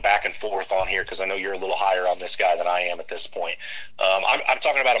get some back and forth on here because I know you're a little higher on this guy than I am at this point. I'm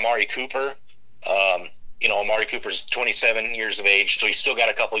talking about Amari Cooper. Amari Cooper's 27 years of age, so he's still got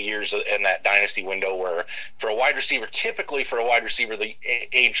a couple years in that dynasty window where for a wide receiver, typically for a wide receiver, the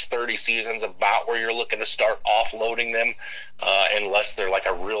age 30 season's about where you're looking to start offloading them, unless they're like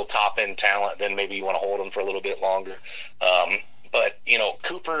a real top-end talent, then maybe you want to hold them for a little bit longer. But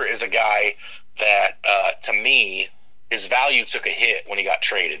Cooper is a guy that, to me, his value took a hit when he got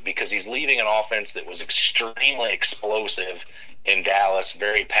traded because he's leaving an offense that was extremely explosive in Dallas,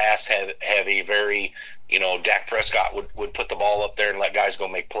 very pass heavy, very, Dak Prescott would put the ball up there and let guys go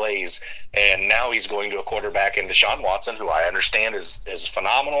make plays. And now he's going to a quarterback in Deshaun Watson, who I understand is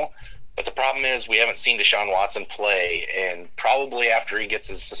phenomenal. But the problem is we haven't seen Deshaun Watson play, and probably after he gets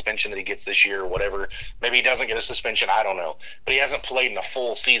his suspension that he gets this year or whatever, maybe he doesn't get a suspension, I don't know. But he hasn't played in a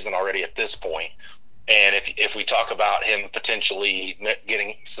full season already at this point. And if we talk about him potentially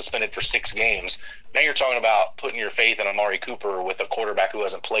getting suspended for 6 games, now you're talking about putting your faith in Amari Cooper with a quarterback who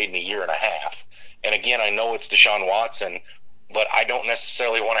hasn't played in a year and a half. And again, I know it's Deshaun Watson, but I don't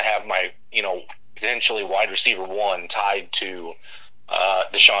necessarily want to have my, potentially wide receiver 1 tied to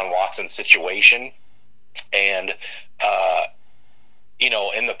Deshaun Watson's situation. And,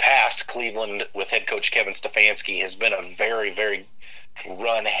 in the past, Cleveland with head coach Kevin Stefanski has been a very, very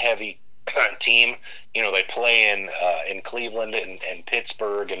run-heavy team. They play in Cleveland and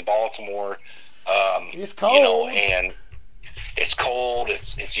Pittsburgh and Baltimore. It's cold. And it's cold.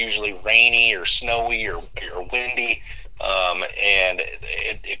 It's usually rainy or snowy or windy, and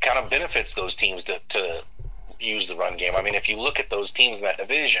it kind of benefits those teams to use the run game. I mean, if you look at those teams in that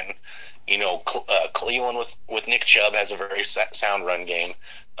division, Cleveland with Nick Chubb has a very sound run game.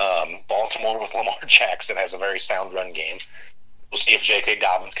 Baltimore with Lamar Jackson has a very sound run game. We'll see if J.K.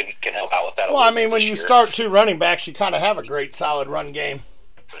 Dobbins can help out with that. Well, I mean, when you start 2 running backs, you kind of have a great solid run game.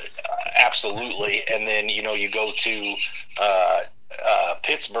 Absolutely. And then, you go to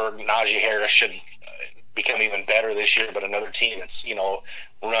Pittsburgh. Najee Harris should become even better this year, but another team that's,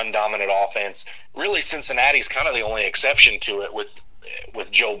 run-dominant offense. Really, Cincinnati's kind of the only exception to it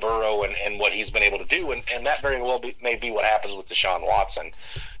with Joe Burrow and what he's been able to do, and that very well may be what happens with Deshaun Watson.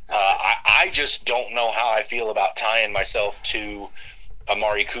 I just don't know how I feel about tying myself to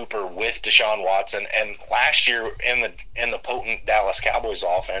Amari Cooper with Deshaun Watson. And last year in the potent Dallas Cowboys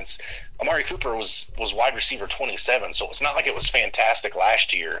offense, Amari Cooper was wide receiver 27, so it's not like it was fantastic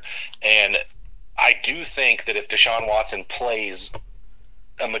last year. And I do think that if Deshaun Watson plays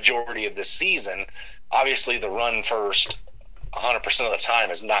a majority of this season, obviously the run first 100% of the time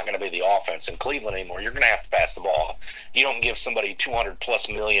is not going to be the offense in Cleveland anymore. You're going to have to pass the ball. You don't give somebody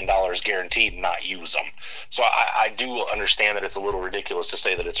 $200+ million guaranteed and not use them. So I do understand that it's a little ridiculous to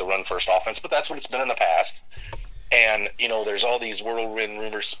say that it's a run-first offense, but that's what it's been in the past. And, there's all these whirlwind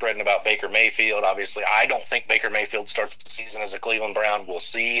rumors spreading about Baker Mayfield. Obviously, I don't think Baker Mayfield starts the season as a Cleveland Brown. We'll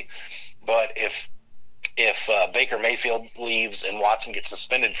see. But if Baker Mayfield leaves and Watson gets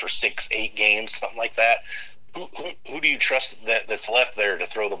suspended for 6-8 games, something like that, who do you trust that's left there to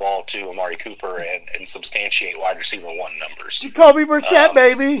throw the ball to Amari Cooper and substantiate wide receiver 1 numbers? Jacoby Brissett,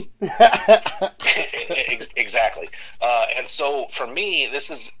 baby. Exactly. And so for me, this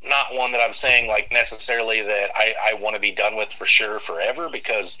is not one that I'm saying like necessarily that I want to be done with for sure forever,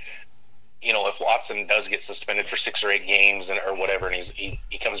 because if Watson does get suspended for 6 or 8 games or whatever, and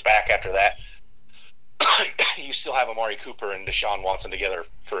he comes back after that, you still have Amari Cooper and Deshaun Watson together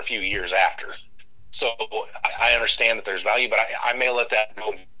for a few years after. So I understand that there's value, but I may let that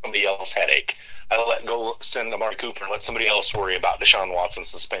go somebody else's headache. I'll let go send Amari Cooper and let somebody else worry about Deshaun Watson's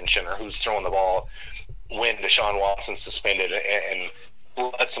suspension or who's throwing the ball when Deshaun Watson's suspended, and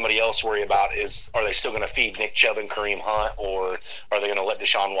let somebody else worry about are they still going to feed Nick Chubb and Kareem Hunt, or are they going to let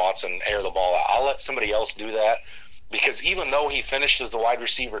Deshaun Watson air the ball out? I'll let somebody else do that, because even though he finished as the wide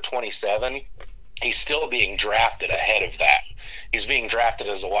receiver 27, he's still being drafted ahead of that. He's being drafted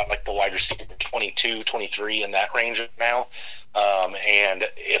as the wide receiver 22, 23 in that range now. And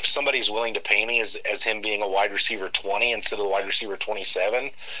if somebody's willing to pay me as him being a wide receiver 20 instead of the wide receiver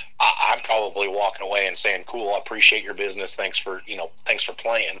 27, I'm probably walking away and saying, cool, I appreciate your business. Thanks for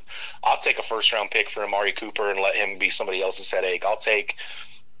playing. I'll take a first-round pick for Amari Cooper and let him be somebody else's headache. I'll take,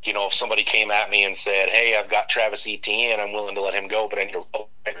 if somebody came at me and said, hey, I've got Travis Etienne, I'm willing to let him go, but I need a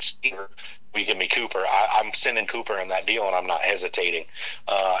wide receiver. Will you give me Cooper? I'm sending Cooper in that deal, and I'm not hesitating.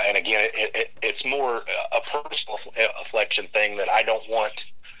 And again, it's more a personal afflection thing that I don't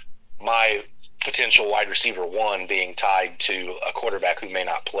want my potential wide receiver 1 being tied to a quarterback who may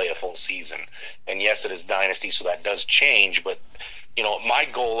not play a full season. And yes, it is dynasty, so that does change. But my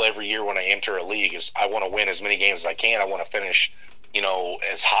goal every year when I enter a league is I want to win as many games as I can. I want to finish,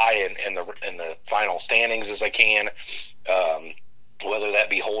 as high in the final standings as I can. whether that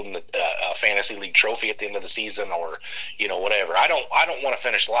be holding a fantasy league trophy at the end of the season or, whatever. I don't want to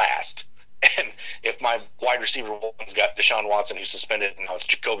finish last. And if my wide receiver one's got Deshaun Watson, who's suspended, and now it's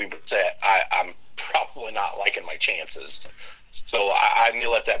Jacoby Brissett, I'm probably not liking my chances. So I need to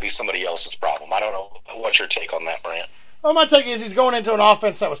let that be somebody else's problem. I don't know. What's your take on that, Brant? Well, my take is he's going into an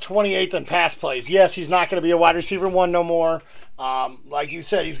offense that was 28th in pass plays. Yes, he's not going to be a wide receiver one no more. Like you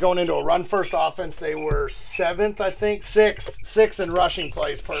said, he's going into a run-first offense. They were 7th, I think, 6th in rushing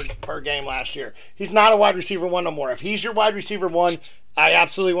plays per game last year. He's not a wide receiver one no more. If he's your wide receiver one, I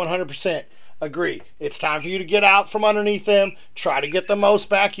absolutely 100% agree. It's time for you to get out from underneath him, try to get the most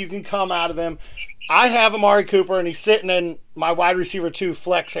back you can come out of him. I have Amari Cooper, and he's sitting in my wide receiver 2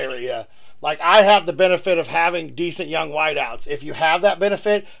 flex area. Like, I have the benefit of having decent young wideouts. If you have that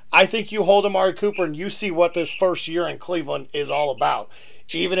benefit, I think you hold Amari Cooper and you see what this first year in Cleveland is all about.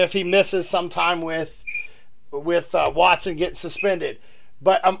 Even if he misses some time with Watson getting suspended.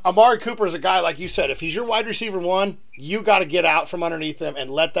 But Amari Cooper is a guy, like you said, if he's your wide receiver one, you got to get out from underneath him and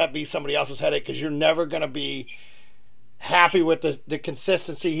let that be somebody else's headache, because you're never going to be happy with the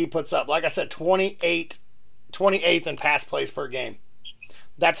consistency he puts up. Like I said, 28th in pass plays per game.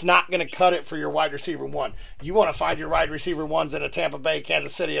 That's not going to cut it for your wide receiver one. You want to find your wide receiver ones in a Tampa Bay,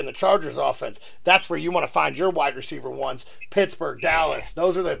 Kansas City, and the Chargers offense. That's where you want to find your wide receiver ones. Pittsburgh, Dallas,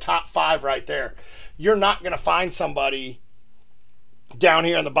 those are the top 5 right there. You're not going to find somebody down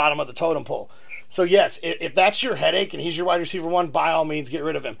here in the bottom of the totem pole. So, yes, if that's your headache and he's your wide receiver one, by all means, get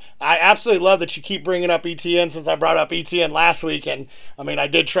rid of him. I absolutely love that you keep bringing up ETN, since I brought up ETN last week. And, I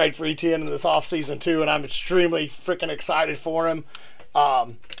did trade for ETN in this offseason, too, and I'm extremely freaking excited for him.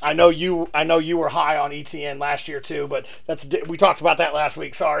 I know you were high on ETN last year too, but we talked about that last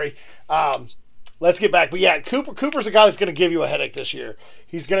week. Sorry. Let's get back. But yeah, Cooper's a guy that's going to give you a headache this year.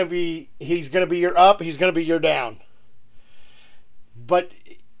 He's going to be your up. He's going to be your down. But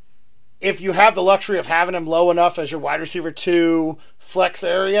if you have the luxury of having him low enough as your wide receiver 2 flex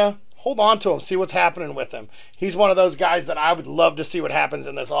area, hold on to him. See what's happening with him. He's one of those guys that I would love to see what happens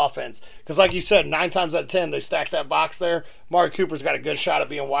in this offense. Because like you said, 9 times out of 10, they stack that box there. Amari Cooper's got a good shot at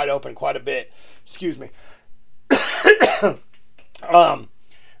being wide open quite a bit. Excuse me.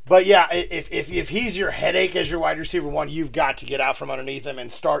 But yeah, if he's your headache as your wide receiver one, you've got to get out from underneath him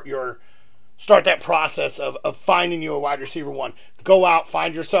and start that process of finding you a wide receiver one. Go out,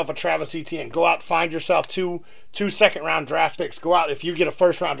 find yourself a Travis Etienne. Go out, find yourself two second-round draft picks. Go out. If you get a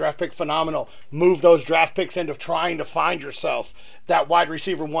first-round draft pick, phenomenal. Move those draft picks into trying to find yourself that wide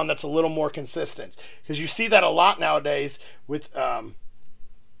receiver one that's a little more consistent. Because you see that a lot nowadays with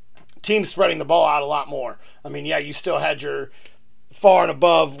teams spreading the ball out a lot more. You still had your far and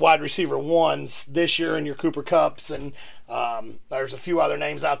above wide receiver ones this year in your Cooper Kupps, and there's a few other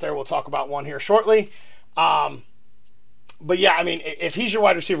names out there. We'll talk about one here shortly. But yeah, if he's your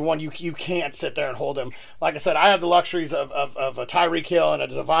wide receiver one, you can't sit there and hold him. Like I said, I have the luxuries of a Tyreek Hill and a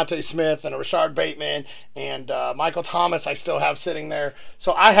Devontae Smith and a Rashard Bateman and Michael Thomas I still have sitting there.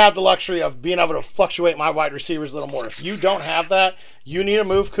 So I have the luxury of being able to fluctuate my wide receivers a little more. If you don't have that, you need to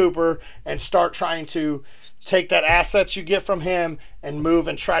move Cooper and start trying to take that assets you get from him and move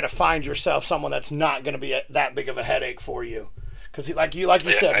and try to find yourself someone that's not going to be that big of a headache for you. Because like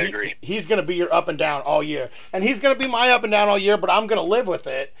you said, he's going to be your up and down all year. And he's going to be my up and down all year, but I'm going to live with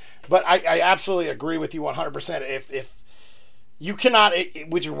it. But I absolutely agree with you 100%. If you cannot,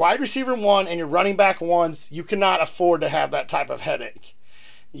 with your wide receiver one and your running back ones, you cannot afford to have that type of headache.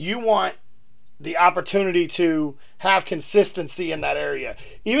 You want the opportunity to have consistency in that area.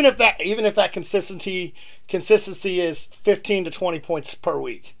 Even if that consistency is 15 to 20 points per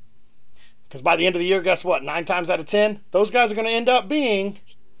week. Because by the end of the year, guess what? 9 times out of 10, those guys are going to end up being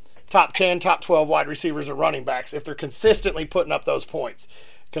top 10, top 12 wide receivers or running backs if they're consistently putting up those points.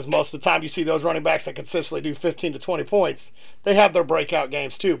 Because most of the time you see those running backs that consistently do 15 to 20 points, they have their breakout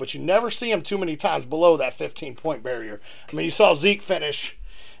games too. But you never see them too many times below that 15-point barrier. You saw Zeke finish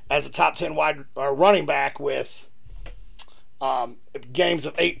as a top 10 wide running back with games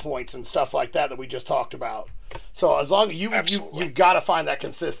of 8 points and stuff like that we just talked about. So as long as you've got to find that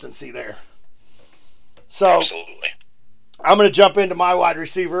consistency there. So absolutely. I'm going to jump into my wide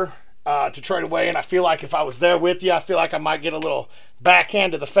receiver to trade away, and I feel like if I was there with you, I feel like I might get a little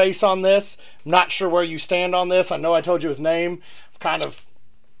backhand to the face on this. I'm not sure where you stand on this. I know I told you his name. I'm kind of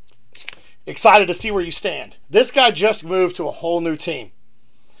excited to see where you stand. This guy just moved to a whole new team.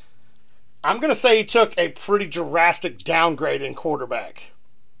 I'm going to say he took a pretty drastic downgrade in quarterback.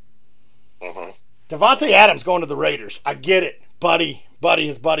 Mm-hmm. Devontae Adams going to the Raiders. I get it.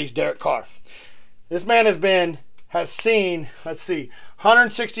 His buddy's Derek Carr. This man has seen,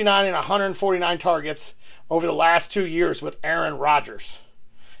 169 and 149 targets over the last 2 years with Aaron Rodgers.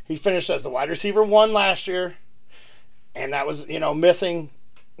 He finished as the wide receiver 1 last year, and that was, missing,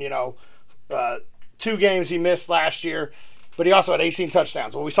 2 games he missed last year, but he also had 18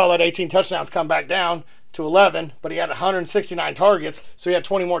 touchdowns. Well, we saw that 18 touchdowns come back down to 11, but he had 169 targets, so he had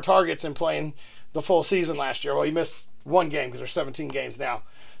 20 more targets in playing the full season last year. Well, he missed 1 game because there's 17 games now.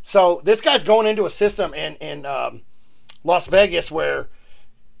 So this guy's going into a system in Las Vegas where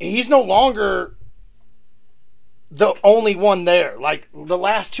he's no longer the only one there. Like the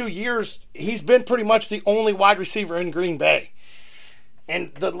last 2 years, he's been pretty much the only wide receiver in Green Bay.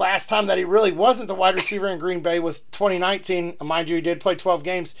 And the last time that he really wasn't the wide receiver in Green Bay was 2019. Mind you, he did play 12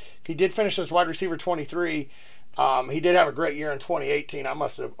 games. He did finish as wide receiver 23. He did have a great year in 2018. I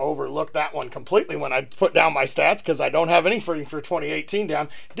must have overlooked that one completely when I put down my stats because I don't have anything for 2018 down.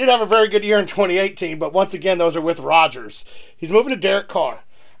 He did have a very good year in 2018, but once again, those are with Rodgers. He's moving to Derek Carr.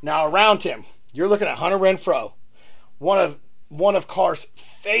 Now around him, you're looking at Hunter Renfrow, one of Carr's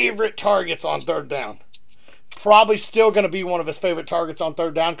favorite targets on third down. Probably still going to be one of his favorite targets on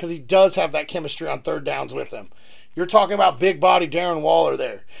third down because he does have that chemistry on third downs with him. You're talking about big body Darren Waller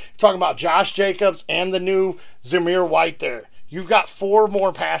there. You're talking about Josh Jacobs and the new Zamir White there. You've got 4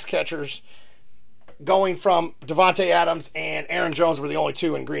 more pass catchers going from Devontae Adams and Aaron Jones were the only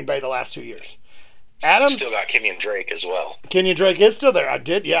 2 in Green Bay the last 2 years. Adams still got Kenyon Drake as well. Kenyon Drake is still there. I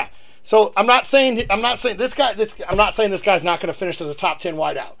did, yeah. So I'm not saying this guy's not going to finish as a top 10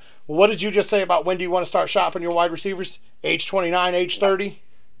 wideout. Well, what did you just say about when do you want to start shopping your wide receivers? Age 29, age 30?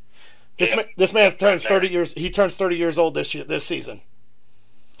 This man turns 30 years. He turns 30 years old this season.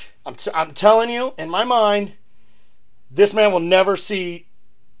 I'm telling you, in my mind, this man will never see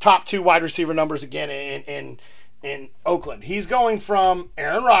top 2 wide receiver numbers again in Oakland. He's going from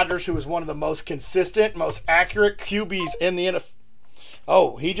Aaron Rodgers, who is one of the most consistent, most accurate QBs in the NFL.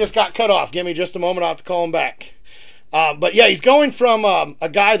 Oh, he just got cut off. Give me just a moment. I'll have to call him back. But yeah, he's going from a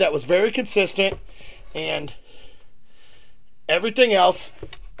guy that was very consistent and everything else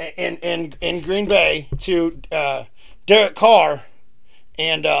in Green Bay to Derek Carr,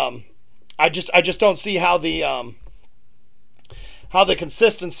 and I just don't see how the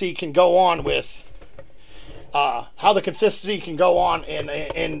consistency can go on with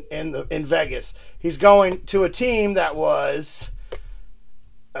in Vegas. He's going to a team that was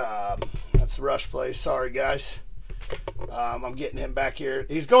that's the rush plays. Sorry guys. I'm getting him back here.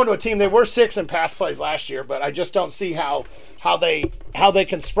 He's going to a team. They were 6 in pass plays last year, but I just don't see how they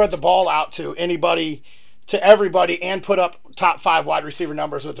can spread the ball out to anybody, to everybody, and put up top 5 wide receiver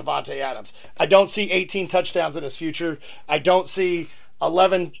numbers with Devontae Adams. I don't see 18 touchdowns in his future. I don't see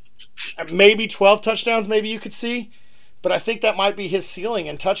 11, maybe 12 touchdowns. Maybe you could see, but I think that might be his ceiling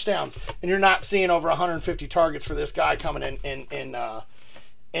in touchdowns. And you're not seeing over 150 targets for this guy coming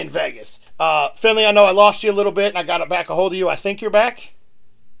in Vegas. Finley, I know I lost you a little bit, and I got it back a hold of you. I think you're back.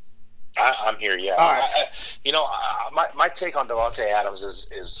 I'm here, yeah. All right. My take on Devontae Adams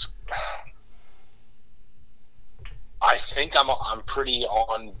is I think I'm pretty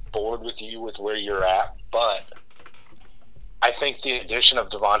on board with you with where you're at, but I think the addition of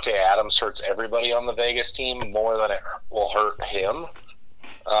Devontae Adams hurts everybody on the Vegas team more than it will hurt him.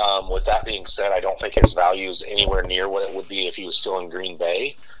 With that being said, I don't think his value is anywhere near what it would be if he was still in Green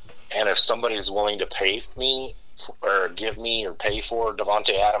Bay. And if somebody's willing to pay me or give me or pay for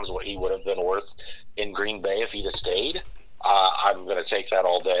Devontae Adams what he would have been worth in Green Bay if he'd have stayed, I'm going to take that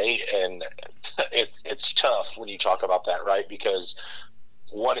all day. And it's tough when you talk about that, right? Because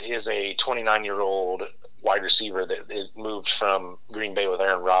what is a 29-year-old wide receiver that moved from Green Bay with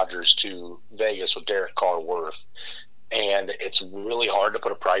Aaron Rodgers to Vegas with Derek Carr worth? And it's really hard to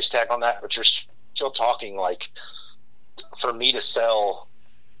put a price tag on that, but you're still talking like, for me to sell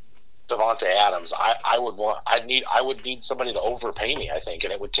Devontae Adams, I would need somebody to overpay me, I think,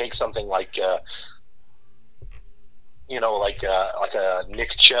 and it would take something like like a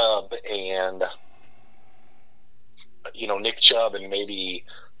Nick Chubb and maybe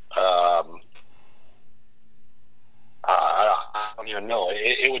I don't even know.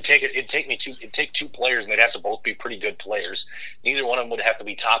 It'd take 2 players, and they'd have to both be pretty good players. Neither one of them would have to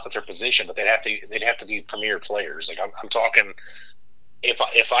be top at their position, but they'd have to be premier players. Like I'm talking,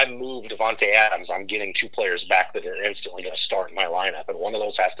 if I move Devontae Adams, I'm getting 2 players back that are instantly going to start in my lineup, and one of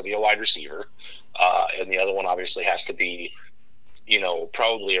those has to be a wide receiver, and the other one obviously has to be,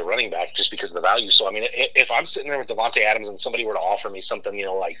 probably a running back, just because of the value. So I mean, if I'm sitting there with Devontae Adams and somebody were to offer me something,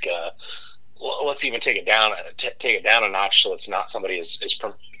 like. Let's even take it down a notch, so it's not somebody as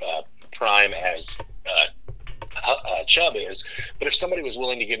prime as Chubb is. But if somebody was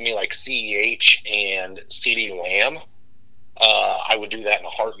willing to give me like CEH and CeeDee Lamb, I would do that in a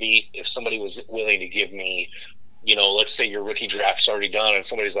heartbeat. If somebody was willing to give me, let's say your rookie draft's already done and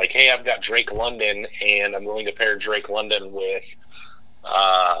somebody's like, hey, I've got Drake London and I'm willing to pair Drake London with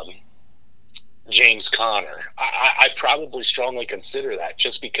James Conner, I'd probably strongly consider that,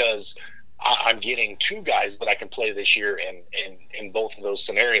 just because I'm getting two guys that I can play this year, and in both of those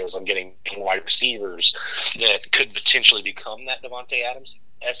scenarios, I'm getting wide receivers that could potentially become that Davante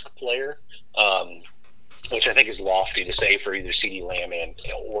Adams-esque player, which I think is lofty to say for either CeeDee Lamb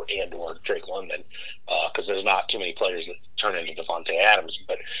or Drake London, because there's not too many players that turn into Davante Adams.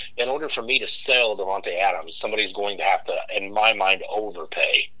 But in order for me to sell Davante Adams, somebody's going to have to, in my mind,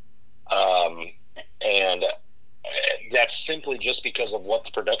 overpay. And that's simply just because of what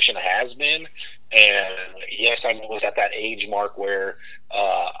the production has been. And yes, I know it's at that age mark where,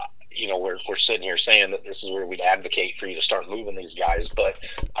 we're sitting here saying that this is where we'd advocate for you to start moving these guys. But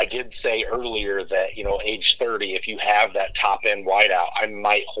I did say earlier that, age 30, if you have that top end wideout, I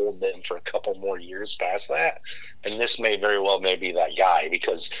might hold them for a couple more years past that. And this may very well be that guy,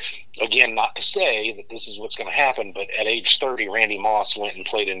 because, again, not to say that this is what's going to happen, but at age 30, Randy Moss went and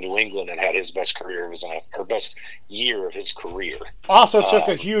played in New England and had his best best year of his career. Also took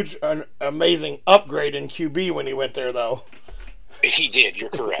a huge, amazing upgrade in QB when he went there, though. He did.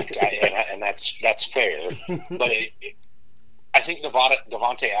 You're correct, and that's fair. But I think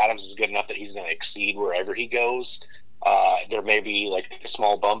Davante Adams is good enough that he's going to exceed wherever he goes. There may be like a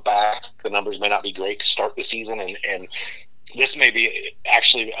small bump back. The numbers may not be great to start the season, and this may be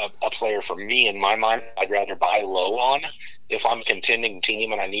actually a player for me in my mind I'd rather buy low on. If I'm a contending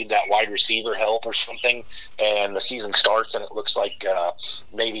team and I need that wide receiver help or something, and the season starts and it looks like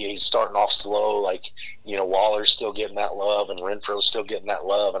maybe he's starting off slow, like, Waller's still getting that love and Renfro's still getting that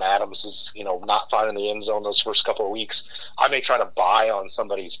love and Adams is, not finding the end zone those first couple of weeks, I may try to buy on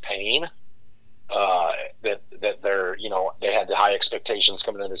somebody's pain. That they're, they had the high expectations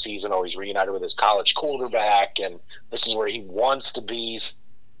coming into the season. Oh, he's reunited with his college quarterback, and this is where he wants to be,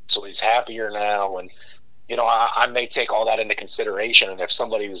 so he's happier now. And I may take all that into consideration. And if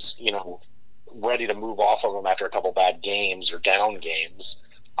somebody was, ready to move off of him after a couple bad games or down games,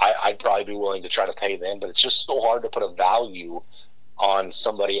 I'd probably be willing to try to pay them. But it's just so hard to put a value on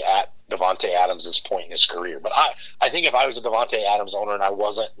somebody at Davante Adams' point in his career. But I think if I was a Davante Adams owner and I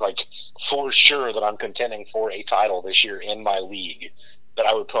wasn't for sure that I'm contending for a title this year in my league, that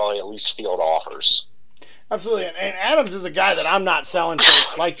I would probably at least field offers. Absolutely, and Adams is a guy that I'm not selling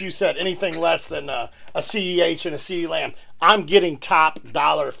for, like you said, anything less than a CEH and a CeeDee Lamb. I'm getting top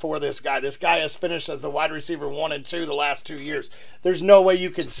dollar for this guy. This guy has finished as the wide receiver 1 and 2 the last 2 years. There's no way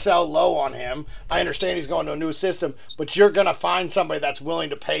you can sell low on him. I understand he's going to a new system, but you're going to find somebody that's willing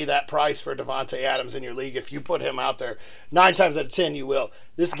to pay that price for Davante Adams in your league if you put him out there. 9 times out of 10, you will.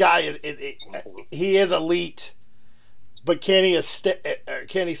 This guy he is elite. But can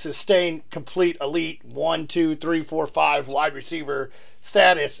he sustain complete elite 1, 2, 3, 4, 5 wide receiver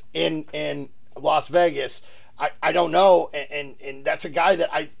status in Las Vegas? I don't know, and that's a guy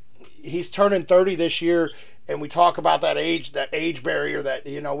that he's turning 30 this year, and we talk about that age barrier that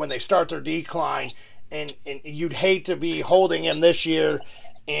when they start their decline, and you'd hate to be holding him this year.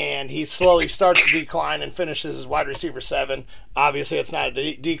 And he slowly starts to decline and finishes as wide receiver 7. Obviously, it's not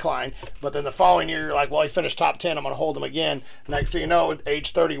a decline. But then the following year, you're like, well, he finished top 10. I'm going to hold him again. Next thing you know, at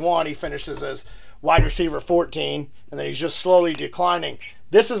age 31, he finishes as wide receiver 14. And then he's just slowly declining.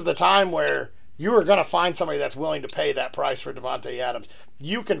 This is the time where you are going to find somebody that's willing to pay that price for Davante Adams.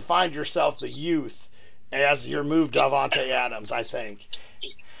 You can find yourself the youth as your move Davante Adams, I think.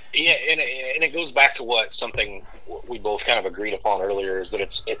 Yeah, and it goes back to something we both kind of agreed upon earlier, is that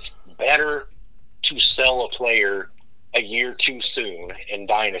it's better to sell a player a year too soon in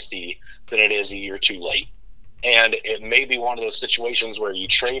Dynasty than it is a year too late. And it may be one of those situations where you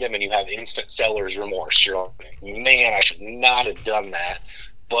trade him and you have instant seller's remorse. You're like, man, I should not have done that.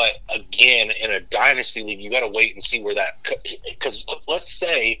 But again, in a Dynasty league, you got to wait and see where that – because let's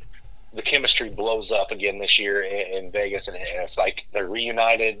say – the chemistry blows up again this year in Vegas, and it's like they're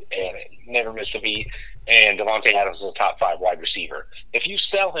reunited and never missed a beat, and Davante Adams is a top 5 wide receiver. If you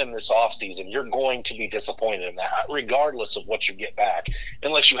sell him this offseason, you're going to be disappointed in that, regardless of what you get back,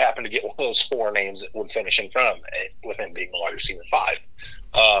 unless you happen to get one of those 4 names that would finish in front of him, with him being the wide receiver 5.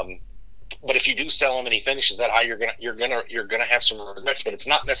 But if you do sell him and he finishes that high, you're gonna have some regrets. But it's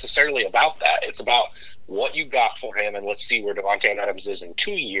not necessarily about that. It's about what you got for him, and let's see where Davante Adams is in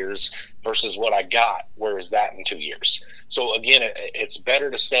 2 years versus what I got. Where is that in 2 years? So again, it's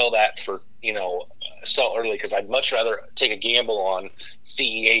better to sell that for sell early, because I'd much rather take a gamble on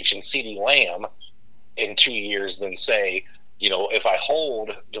CEH and CeeDee Lamb in 2 years than say if I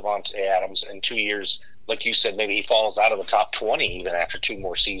hold Davante Adams in 2 years, like you said, maybe he falls out of the top 20 even after 2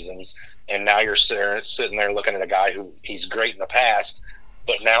 more seasons, and now you're sitting there looking at a guy who he's great in the past,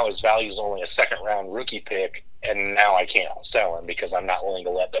 but now his value is only a second-round rookie pick, and now I can't sell him because I'm not willing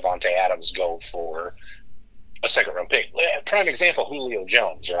to let Davante Adams go for a second-round pick. Prime example, Julio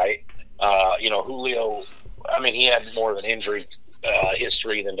Jones, right? Julio, he had more of an injury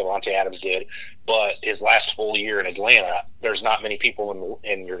history than Davante Adams did, but his last full year in Atlanta, there's not many people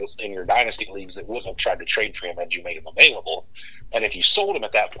in your dynasty leagues that wouldn't have tried to trade for him had you made him available. And if you sold him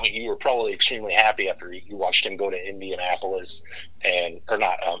at that point, you were probably extremely happy after you watched him go to Indianapolis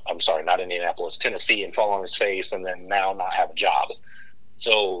not Indianapolis, Tennessee, and fall on his face, and then now not have a job.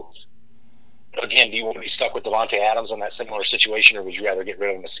 So again, do you want to be stuck with Davante Adams in that similar situation, or would you rather get rid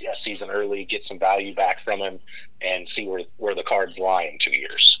of him a season early, get some value back from him, and see where the cards lie in 2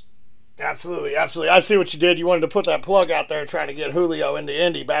 years? Absolutely. I see what you did. You wanted to put that plug out there trying to get Julio into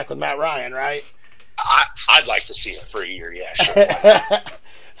Indy back with Matt Ryan, right? I'd like to see it for a year, yeah, sure.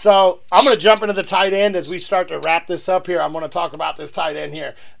 So I'm going to jump into the tight end as we start to wrap this up here. I'm going to talk about this tight end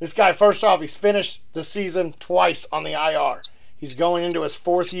here. This guy, first off, he's finished the season twice on the IR. He's going into his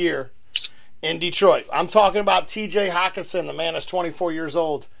 4th year in Detroit. I'm talking about TJ Hockenson. The man is 24 years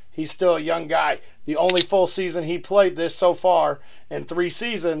old. He's still a young guy. The only full season he played this so far in 3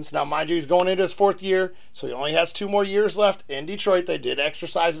 seasons. Now, mind you, he's going into his 4th year, so he only has 2 more years left in Detroit. They did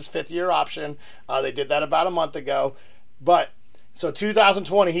exercise his 5th-year option. They did that about a month ago. So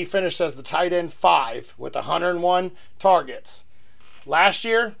 2020, he finished as the tight end 5 with 101 targets. Last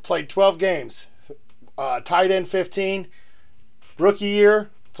year, played 12 games. Tight end 15. Rookie year,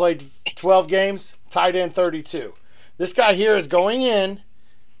 played 12 games, tight end 32. This guy here is going in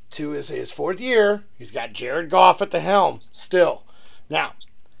to his 4th year. He's got Jared Goff at the helm still. Now,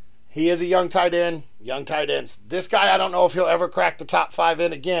 he is a young tight end, young tight ends. This guy, I don't know if he'll ever crack the top 5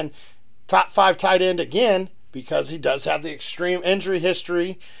 tight end again, because he does have the extreme injury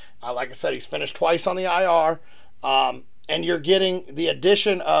history. Like I said, he's finished twice on the IR. And you're getting the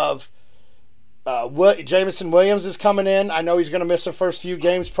addition of Jameson Williams is coming in. I know he's going to miss the first few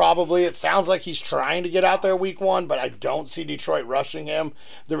games probably. It sounds like he's trying to get out there week 1, but I don't see Detroit rushing him.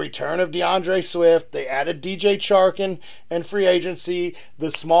 The return of DeAndre Swift. They added DJ Chark in free agency.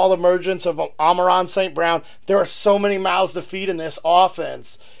 The small emergence of Amon-Ra St. Brown. There are so many mouths to feed in this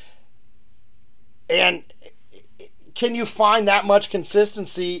offense. And can you find that much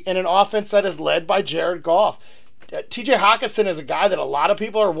consistency in an offense that is led by Jared Goff? TJ Hockenson is a guy that a lot of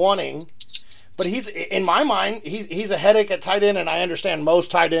people are wanting. But he's, in my mind, he's a headache at tight end, and I understand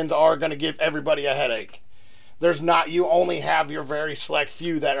most tight ends are going to give everybody a headache. You only have your very select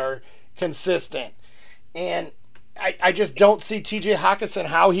few that are consistent. And I just don't see TJ Hockenson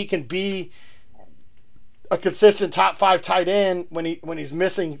how he can be a consistent top 5 tight end when he's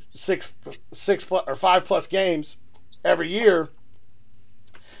missing 5+ games every year.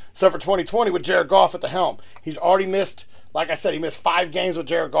 So for 2020 with Jared Goff at the helm, he's already missed. Like I said, he missed 5 games with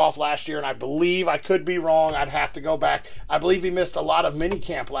Jared Goff last year, and I believe, I could be wrong, I'd have to go back. I believe he missed a lot of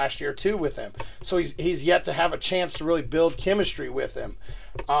minicamp last year too with him. So he's yet to have a chance to really build chemistry with him.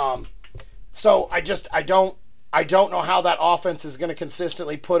 So I don't know how that offense is going to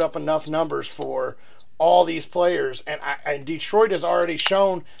consistently put up enough numbers for all these players. And Detroit has already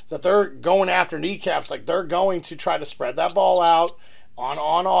shown that they're going after kneecaps. Like, they're going to try to spread that ball out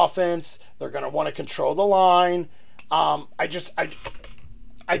on offense. They're going to want to control the line. I just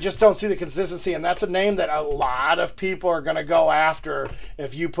don't see the consistency, and that's a name that a lot of people are going to go after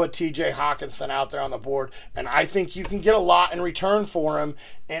if you put TJ Hockenson out there on the board, and I think you can get a lot in return for him.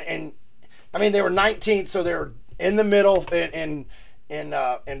 And I mean, they were 19th, so they were in the middle in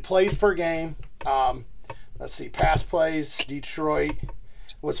plays per game. Let's see, pass plays. Detroit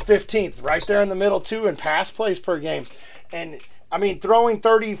was 15th, right there in the middle too, in pass plays per game. And I mean, throwing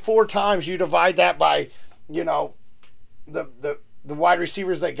 34 times, you divide that by, the wide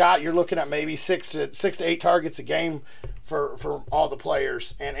receivers they got, you're looking at maybe 6 to 8 targets a game for all the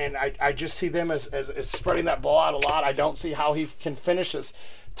players. And I just see them as spreading that ball out a lot. I don't see how he can finish as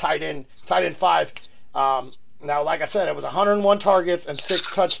tight end 5. Now, like I said, it was 101 targets and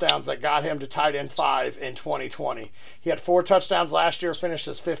 6 touchdowns that got him to tight end 5 in 2020. He had 4 touchdowns last year, finished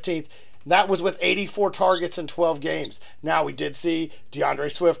as 15th. That was with 84 targets in 12 games. Now, we did see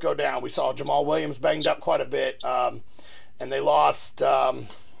DeAndre Swift go down. We saw Jamal Williams banged up quite a bit. And they lost,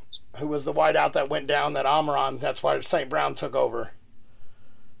 who was the wideout that went down, that Amon-Ra. That's why St. Brown took over.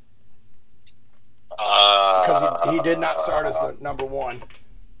 Because he did not start as the number 1.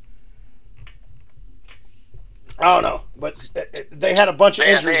 I don't know. but they had a bunch of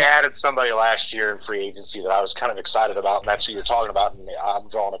injuries. They added somebody last year in free agency that I was kind of excited about, and that's who you're talking about. And I'm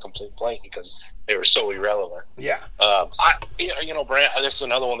drawing a complete blank because they were so irrelevant. Yeah. Brant, this is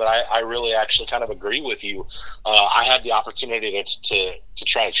another one that I really actually kind of agree with you. I had the opportunity to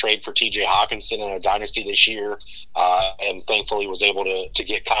try to trade for T.J. Hawkinson in a dynasty this year, and thankfully was able to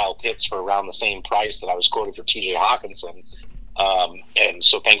get Kyle Pitts for around the same price that I was quoted for T.J. Hawkinson. And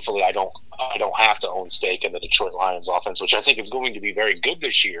so thankfully I don't have to own stake in the Detroit Lions offense, which I think is going to be very good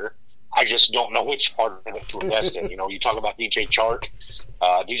this year. I just don't know which part of it to invest in. You talk about DJ Chark.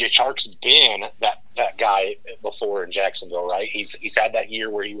 DJ Chark's been that guy before in Jacksonville, right? He's had that year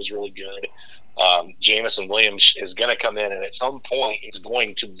where he was really good. Jameson Williams is going to come in, and at some point he's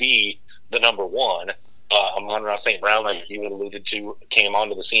going to be the number one. Amon-Ra St. Brown, like you had alluded to, came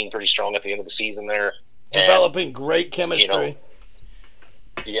onto the scene pretty strong at the end of the season there. Developing great chemistry.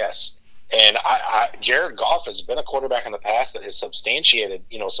 Yes. And Jared Goff has been a quarterback in the past that has substantiated,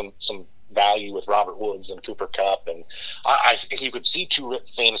 some value with Robert Woods and Cooper Kupp. And I think you could see two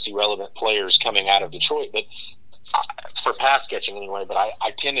fantasy relevant players coming out of Detroit, but for pass catching anyway. But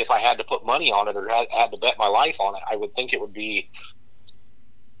I tend, if I had to put money on it or had to bet my life on it, I would think it would be,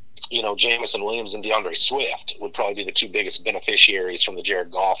 Jameson Williams and DeAndre Swift would probably be the two biggest beneficiaries from the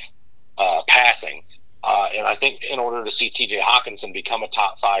Jared Goff passing. And I think in order to see T.J. Hawkinson become a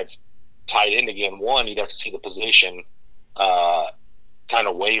top 5 tight end again, one, you'd have to see the position kind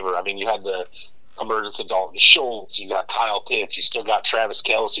of waver. I mean, you had the emergence of Dalton Schultz, you got Kyle Pitts, you still got Travis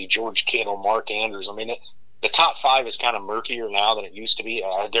Kelce, George Kittle, Mark Andrews. I mean, the top 5 is kind of murkier now than it used to be.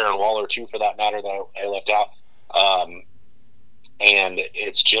 Darren Waller, too, for that matter, that I left out. And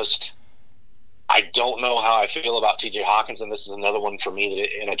it's just, I don't know how I feel about T.J. Hawkinson. This is another one for me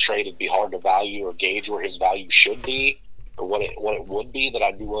that in a trade it'd be hard to value or gauge where his value should be, or what it would be that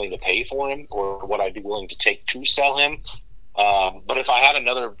I'd be willing to pay for him, or what I'd be willing to take to sell him. But if I had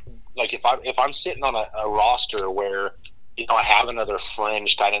another, like if I'm sitting on a roster where I have another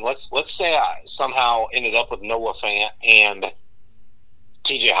fringe tight end, let's say I somehow ended up with Noah Fant and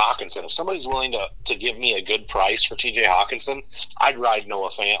T.J. Hawkinson. If somebody's willing to give me a good price for T.J. Hawkinson, I'd ride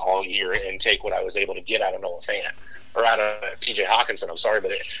Noah Fant all year and take what I was able to get out of Noah Fant, or out of T.J. Hawkinson. I'm sorry,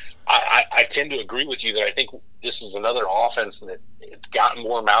 but I tend to agree with you that I think this is another offense that it's gotten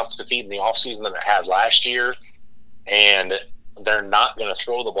more mouths to feed in the offseason than it had last year, and they're not going to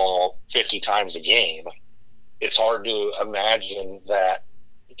throw the ball 50 times a game. It's hard to imagine that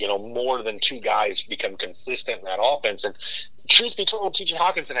more than 2 guys become consistent in that offense. And truth be told, T.J.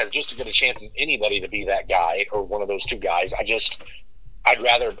 Hawkinson has just as good a chance as anybody to be that guy or one of those 2 guys. I'd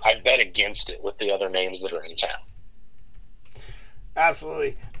bet against it with the other names that are in town.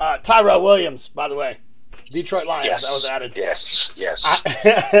 Absolutely. Tyrell Williams, by the way, Detroit Lions, yes. That was added. Yes.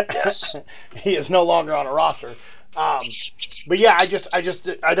 Yes. He is no longer on a roster. But yeah, I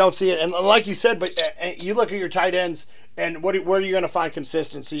don't see it. And like you said, but you look at your tight ends, and where are you going to find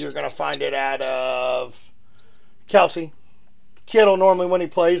consistency? You're going to find it out of Kelce, Kittle normally when he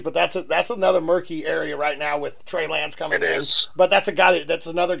plays, but that's another murky area right now with Trey Lance coming in. But that's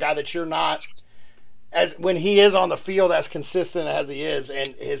another guy that you're not, as when he is on the field, as consistent as he is,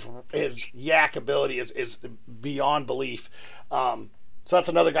 and his yak ability is beyond belief. So that's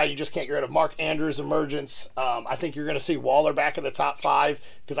another guy you just can't get rid of. Mark Andrews' emergence. I think you're going to see Waller back in the top 5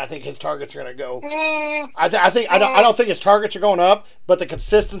 because I think his targets are going to go. I don't think his targets are going up, but the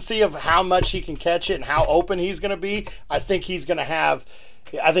consistency of how much he can catch it and how open he's going to be, I think he's going to have.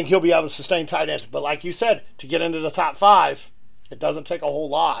 I think he'll be able to sustain tight ends. But like you said, to get into the top 5, it doesn't take a whole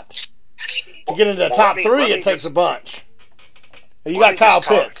lot. To get into the top 3, it takes a bunch. You got Kyle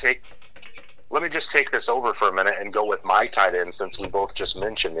Pitts. Let me just take this over for a minute and go with my tight end, since we both just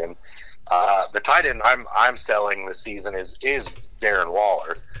mentioned him. The tight end I'm selling this season is Darren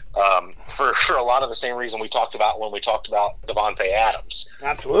Waller, for a lot of the same reason we talked about when we talked about Davante Adams.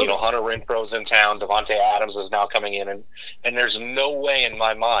 Absolutely. Hunter Renfro's in town. Davante Adams is now coming in, and there's no way in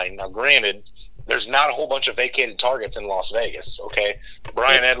my mind. Now, granted, there's not a whole bunch of vacated targets in Las Vegas. Okay,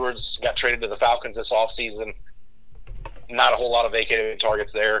 Bryan Edwards got traded to the Falcons this offseason. Not a whole lot of vacated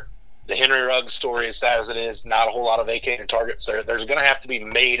targets there. The Henry Ruggs story, as sad as it is, not a whole lot of vacated targets there. There's going to have to be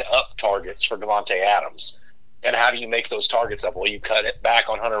made-up targets for Davante Adams. And how do you make those targets up? Well, you cut it back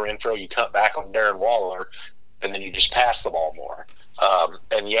on Hunter Renfrow, you cut back on Darren Waller, and then you just pass the ball more.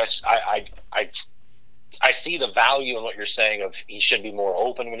 And yes, I see the value in what you're saying of he should be more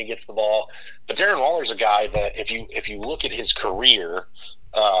open when he gets the ball. But Darren Waller's a guy that if you look at his career,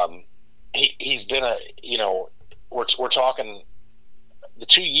 he's been we're talking the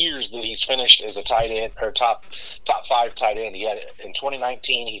 2 years that he's finished as a tight end or top 5 tight end, he had in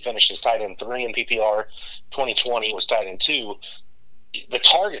 2019 he finished as tight end 3 in PPR. 2020 he was tight end 2. The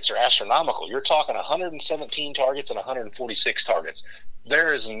targets are astronomical. You're talking 117 targets and 146 targets.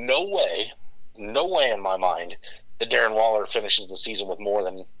 There is no way in my mind that Darren Waller finishes the season with more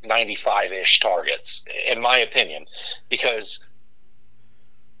than 95-ish targets, in my opinion, because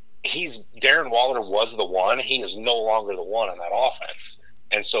Darren Waller was the one. He is no longer the one in that offense.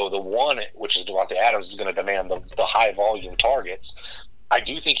 And so the one, which is Davante Adams, is going to demand the high-volume targets. I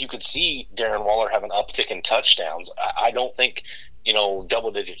do think you could see Darren Waller have an uptick in touchdowns. I don't think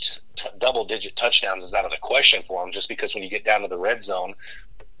double-digit touchdowns is out of the question for him, just because when you get down to the red zone,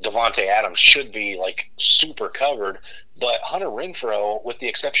 Davante Adams should be like super covered. But Hunter Renfrow, with the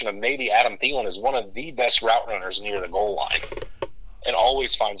exception of maybe Adam Thielen, is one of the best route runners near the goal line and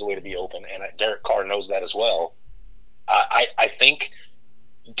always finds a way to be open. And Derek Carr knows that as well. I think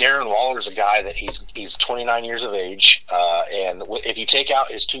Darren Waller's a guy that he's 29 years of age, and if you take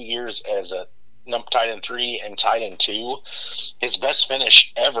out his 2 years as a tight end 3 and tight end 2, his best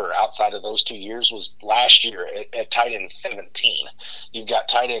finish ever outside of those 2 years was last year at tight end 17. You've got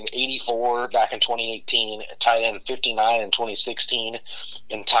tight end 84 back in 2018, tight end 59 in 2016,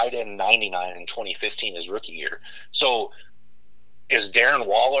 and tight end 99 in 2015 his rookie year. So is Darren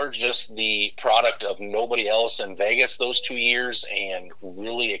Waller just the product of nobody else in Vegas those 2 years and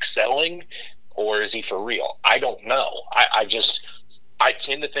really excelling, or is he for real? I don't know. I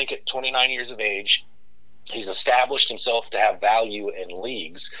tend to think at 29 years of age, he's established himself to have value in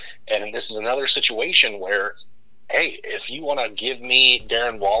leagues. And this is another situation where, hey, if you want to give me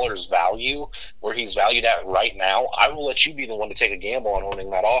Darren Waller's value, where he's valued at right now, I will let you be the one to take a gamble on owning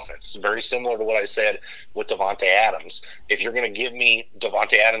that offense. Very similar to what I said with Davante Adams. If you're going to give me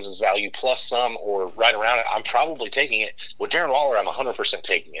Davante Adams' value plus some or right around it, I'm probably taking it. With Darren Waller, I'm 100%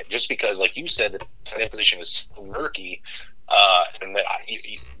 taking it, just because, like you said, the tight end position is so murky. And that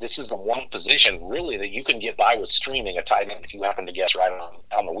this is the one position really that you can get by with streaming a tight end if you happen to guess right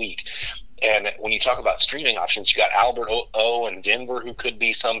on the week. And when you talk about streaming options, you got Albert O in Denver, who could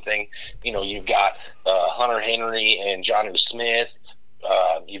be something. You've got Hunter Henry and Jonnu Smith.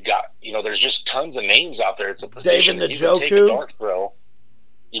 You've got, there's just tons of names out there. It's a position David that you Njoku. can take a dart throw.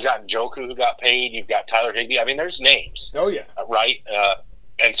 You got Njoku who got paid. You've got Tyler Higbee. I mean, there's names. Oh yeah. Right.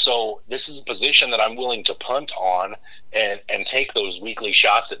 And so this is a position that I'm willing to punt on and take those weekly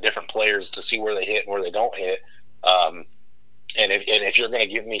shots at different players to see where they hit and where they don't hit. And if you're going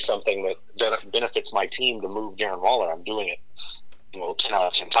to give me something that benefits my team to move Darren Waller, I'm doing it 10 out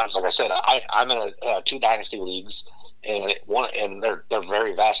of 10 times. Like I said, I'm in 2 dynasty leagues, and they're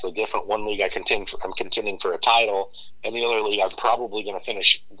very vastly different. One league I'm contending for a title, and the other league I'm probably going to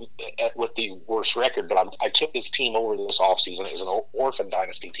finish with the worst record. But I took this team over this offseason. It was an orphan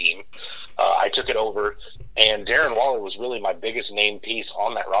dynasty team. I took it over, and Darren Waller was really my biggest name piece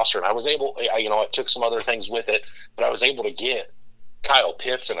on that roster. And I was able, I took some other things with it, but I was able to get Kyle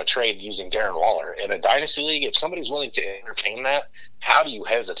Pitts in a trade using Darren Waller. In a dynasty league, if somebody's willing to entertain that, how do you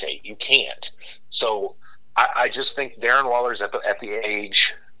hesitate? You can't. So I just think Darren Waller's at the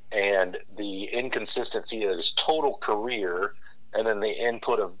age and the inconsistency of his total career, and then the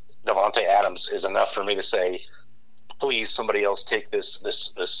input of Davante Adams is enough for me to say, please, somebody else take this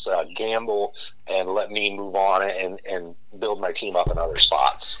gamble and let me move on and build my team up in other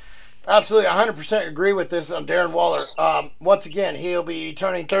spots. Absolutely, 100% agree with this on Darren Waller. Once again, he'll be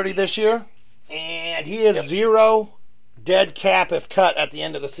turning 30 this year, and he is zero dead cap if cut at the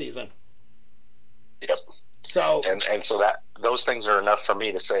end of the season. Yep. So and so that those things are enough for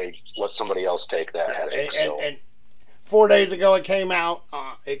me to say, let somebody else take that headache. And 4 days ago, it came out.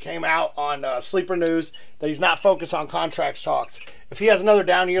 On Sleeper News that he's not focused on contracts talks. If he has another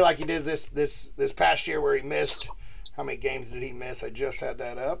down year like he did this past year, where he missed, how many games did he miss? I just had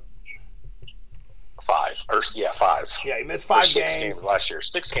that up. 5. Yeah, he missed 5 6 games. games last year.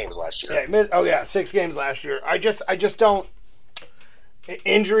 6 games last year. Yeah, he missed, 6 games last year. I just don't.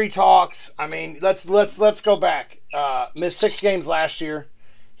 Injury talks. I mean, let's go back. Missed 6 games last year.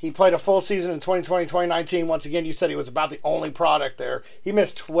 He played a full season in 2020, 2019. Once again, you said he was about the only product there. He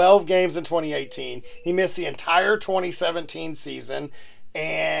missed 12 games in 2018. He missed the entire 2017 season,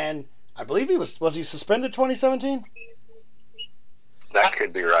 and I believe he was he suspended 2017? That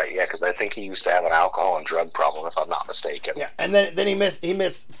could be right, yeah, because I think he used to have an alcohol and drug problem, if I'm not mistaken. Yeah, and then he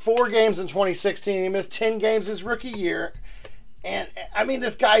missed 4 games in 2016. He missed 10 games his rookie year. And I mean,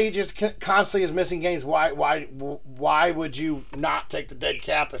 this guy, he just constantly is missing games. Why would you not take the dead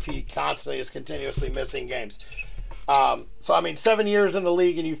cap if he constantly is continuously missing games? So I mean, 7 years in the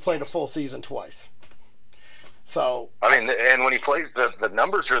league and you've played a full season twice. So I mean, and when he plays, the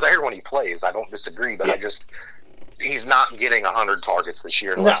numbers are there when he plays. I don't disagree, but he's not getting 100 targets this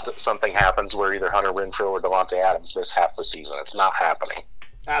year unless something happens where either Hunter Renfrow or Davante Adams miss half the season. It's not happening.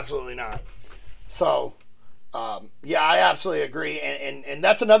 Absolutely not. So, I absolutely agree. And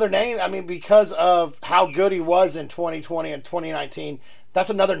that's another name. I mean, because of how good he was in 2020 and 2019, that's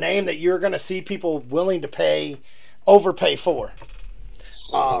another name that you're going to see people willing to overpay for.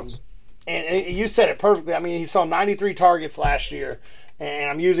 And you said it perfectly. I mean, he saw 93 targets last year.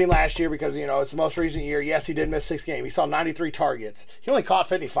 And I'm using last year because, it's the most recent year. Yes, he did miss 6 games. He saw 93 targets. He only caught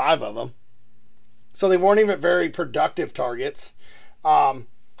 55 of them. So they weren't even very productive targets. And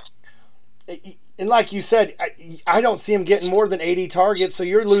like you said, I don't see him getting more than 80 targets. So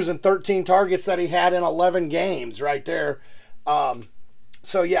you're losing 13 targets that he had in 11 games right there. Because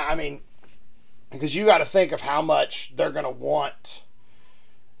you got to think of how much they're going to want.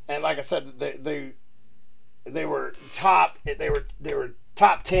 And like I said, they were top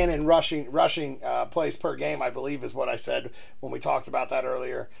 10 in rushing plays per game, I believe is what I said when we talked about that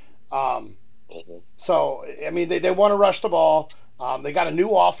earlier. So I mean they want to rush the ball. They got a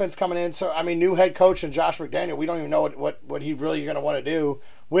new offense coming in, so I mean new head coach and Josh McDaniel. We don't even know what he really going to want to do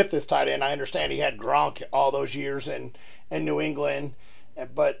with this tight end. I understand he had Gronk all those years in New England,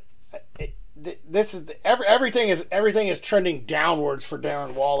 but everything is trending downwards for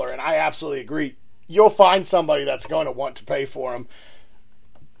Darren Waller, and I absolutely agree. You'll find somebody that's going to want to pay for him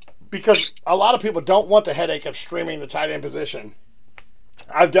because a lot of people don't want the headache of streaming the tight end position.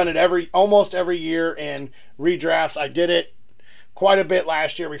 I've done it almost every year in redrafts. I did it quite a bit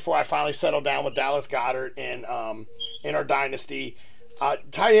last year before I finally settled down with Dallas Goedert in our dynasty.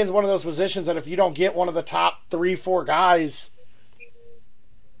 Tight end is one of those positions that if you don't get one of the top 3-4 guys,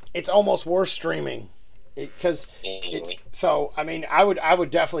 it's almost worth streaming. So I mean I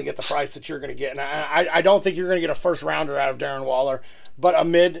would definitely get the price that you're going to get, and I don't think you're going to get a first rounder out of Darren Waller, but a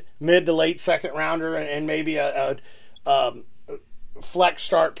mid to late second rounder and maybe a flex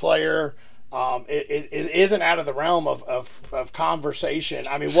start player. It isn't out of the realm of conversation.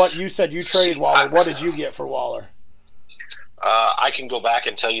 I mean, what you said you traded Waller. What did you get for Waller? I can go back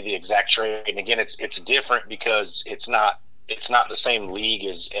and tell you the exact trade, and again, it's different because it's not the same league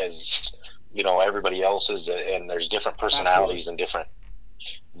as everybody else's, and there's different personalities and different.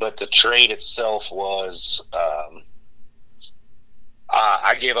 But the trade itself was,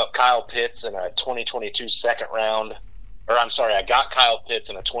 I gave up Kyle Pitts in a 2022 second round. I got Kyle Pitts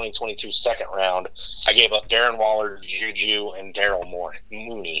in a 2022 second round. I gave up Darren Waller, Juju, and Daryl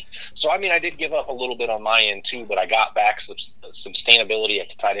Mooney. So, I mean, I did give up a little bit on my end, too, but I got back some sustainability at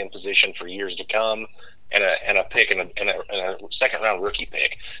the tight end position for years to come. And a pick and a second round rookie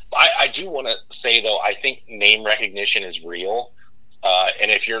pick. I do want to say though, I think name recognition is real, and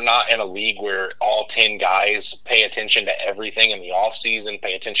if you're not in a league where all 10 guys pay attention to everything in the off season,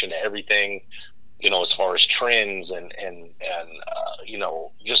 pay attention to everything, as far as trends and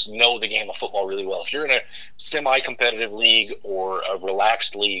just know the game of football really well. If you're in a semi-competitive league or a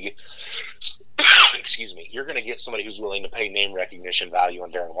relaxed league, excuse me, you're going to get somebody who's willing to pay name recognition value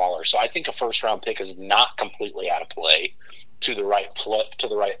on Darren Waller. So I think a first round pick is not completely out of play to the right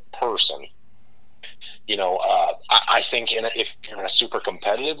person. I think if you're in a super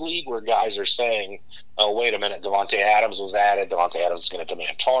competitive league where guys are saying, oh, wait a minute, Davante Adams was added. Davante Adams is going to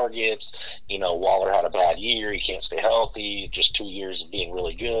demand targets. Waller had a bad year. He can't stay healthy. Just 2 years of being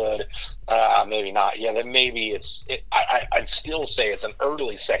really good. Maybe not. Yeah, then maybe I'd still say it's an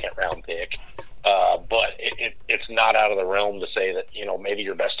early second round pick. But it's not out of the realm to say that, maybe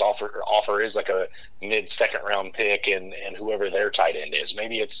your best offer is like a mid second round pick and whoever their tight end is.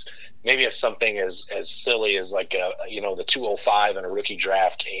 Maybe it's something as silly as like the 205 in a rookie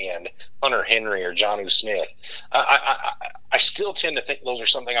draft and Hunter Henry or Jonnu Smith. I still tend to think those are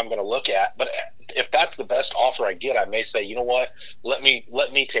something I'm going to look at, but if that's the best offer I get, I may say, you know what, let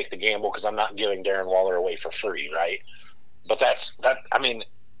me take the gamble because I'm not giving Darren Waller away for free, right? But I mean,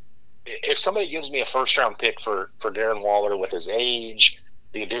 if somebody gives me a first round pick for Darren Waller with his age,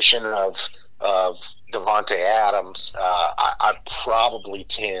 the addition of Davante Adams, I probably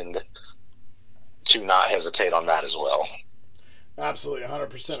tend to not hesitate on that as well. Absolutely,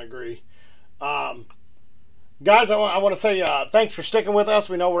 100% agree. Guys, I want to say thanks for sticking with us.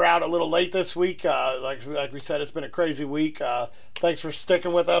 We know we're out a little late this week. Like we said, it's been a crazy week. Thanks for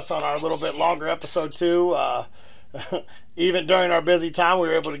sticking with us on our little bit longer episode 2. Even during our busy time, we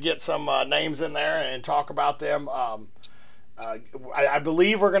were able to get some names in there and talk about them. I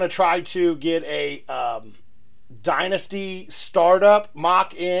believe we're going to try to get a Dynasty startup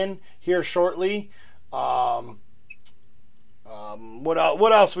mock in here shortly. What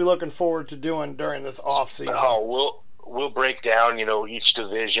else are we looking forward to doing during this off season? We'll break down, each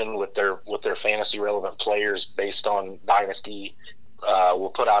division with their fantasy relevant players based on dynasty.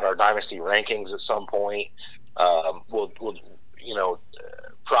 We'll put out our dynasty rankings at some point. We'll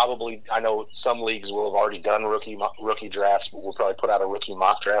probably, I know some leagues will have already done rookie drafts, but we'll probably put out a rookie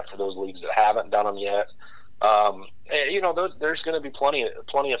mock draft for those leagues that haven't done them yet. There's going to be plenty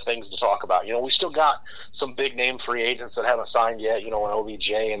of things to talk about. We still got some big name free agents that haven't signed yet. An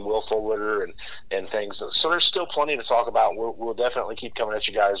OBJ and Will Fuller and things. So there's still plenty to talk about. We'll definitely keep coming at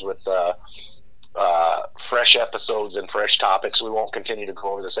you guys with fresh episodes and fresh topics. We won't continue to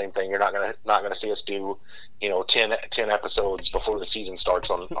go over the same thing. You're not gonna see us do 10 episodes before the season starts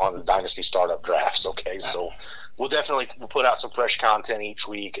on dynasty startup drafts. Okay, so we'll put out some fresh content each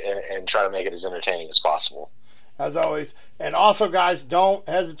week and try to make it as entertaining as possible. As always. And also, guys, don't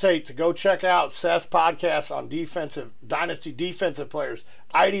hesitate to go check out Seth's podcast on dynasty defensive players,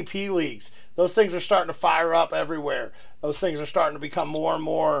 IDP leagues. Those things are starting to fire up everywhere. Those things are starting to become more and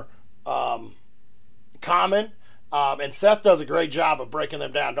more common. And Seth does a great job of breaking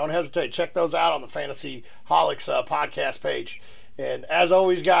them down. Don't hesitate. Check those out on the Fantasy Holics podcast page. And as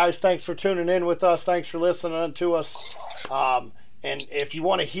always, guys, thanks for tuning in with us. Thanks for listening to us. And if you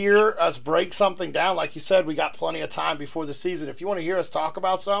want to hear us break something down, like you said, we got plenty of time before the season. If you want to hear us talk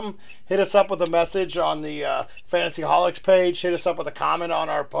about something, hit us up with a message on the Fantasy Holics page. Hit us up with a comment on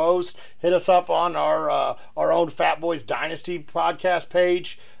our post. Hit us up on our own Fat Boys Dynasty podcast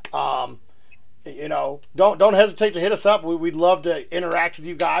page. Don't hesitate to hit us up. We'd love to interact with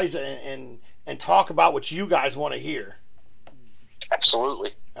you guys and talk about what you guys want to hear.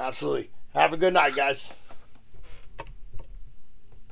 Absolutely. Have a good night, guys.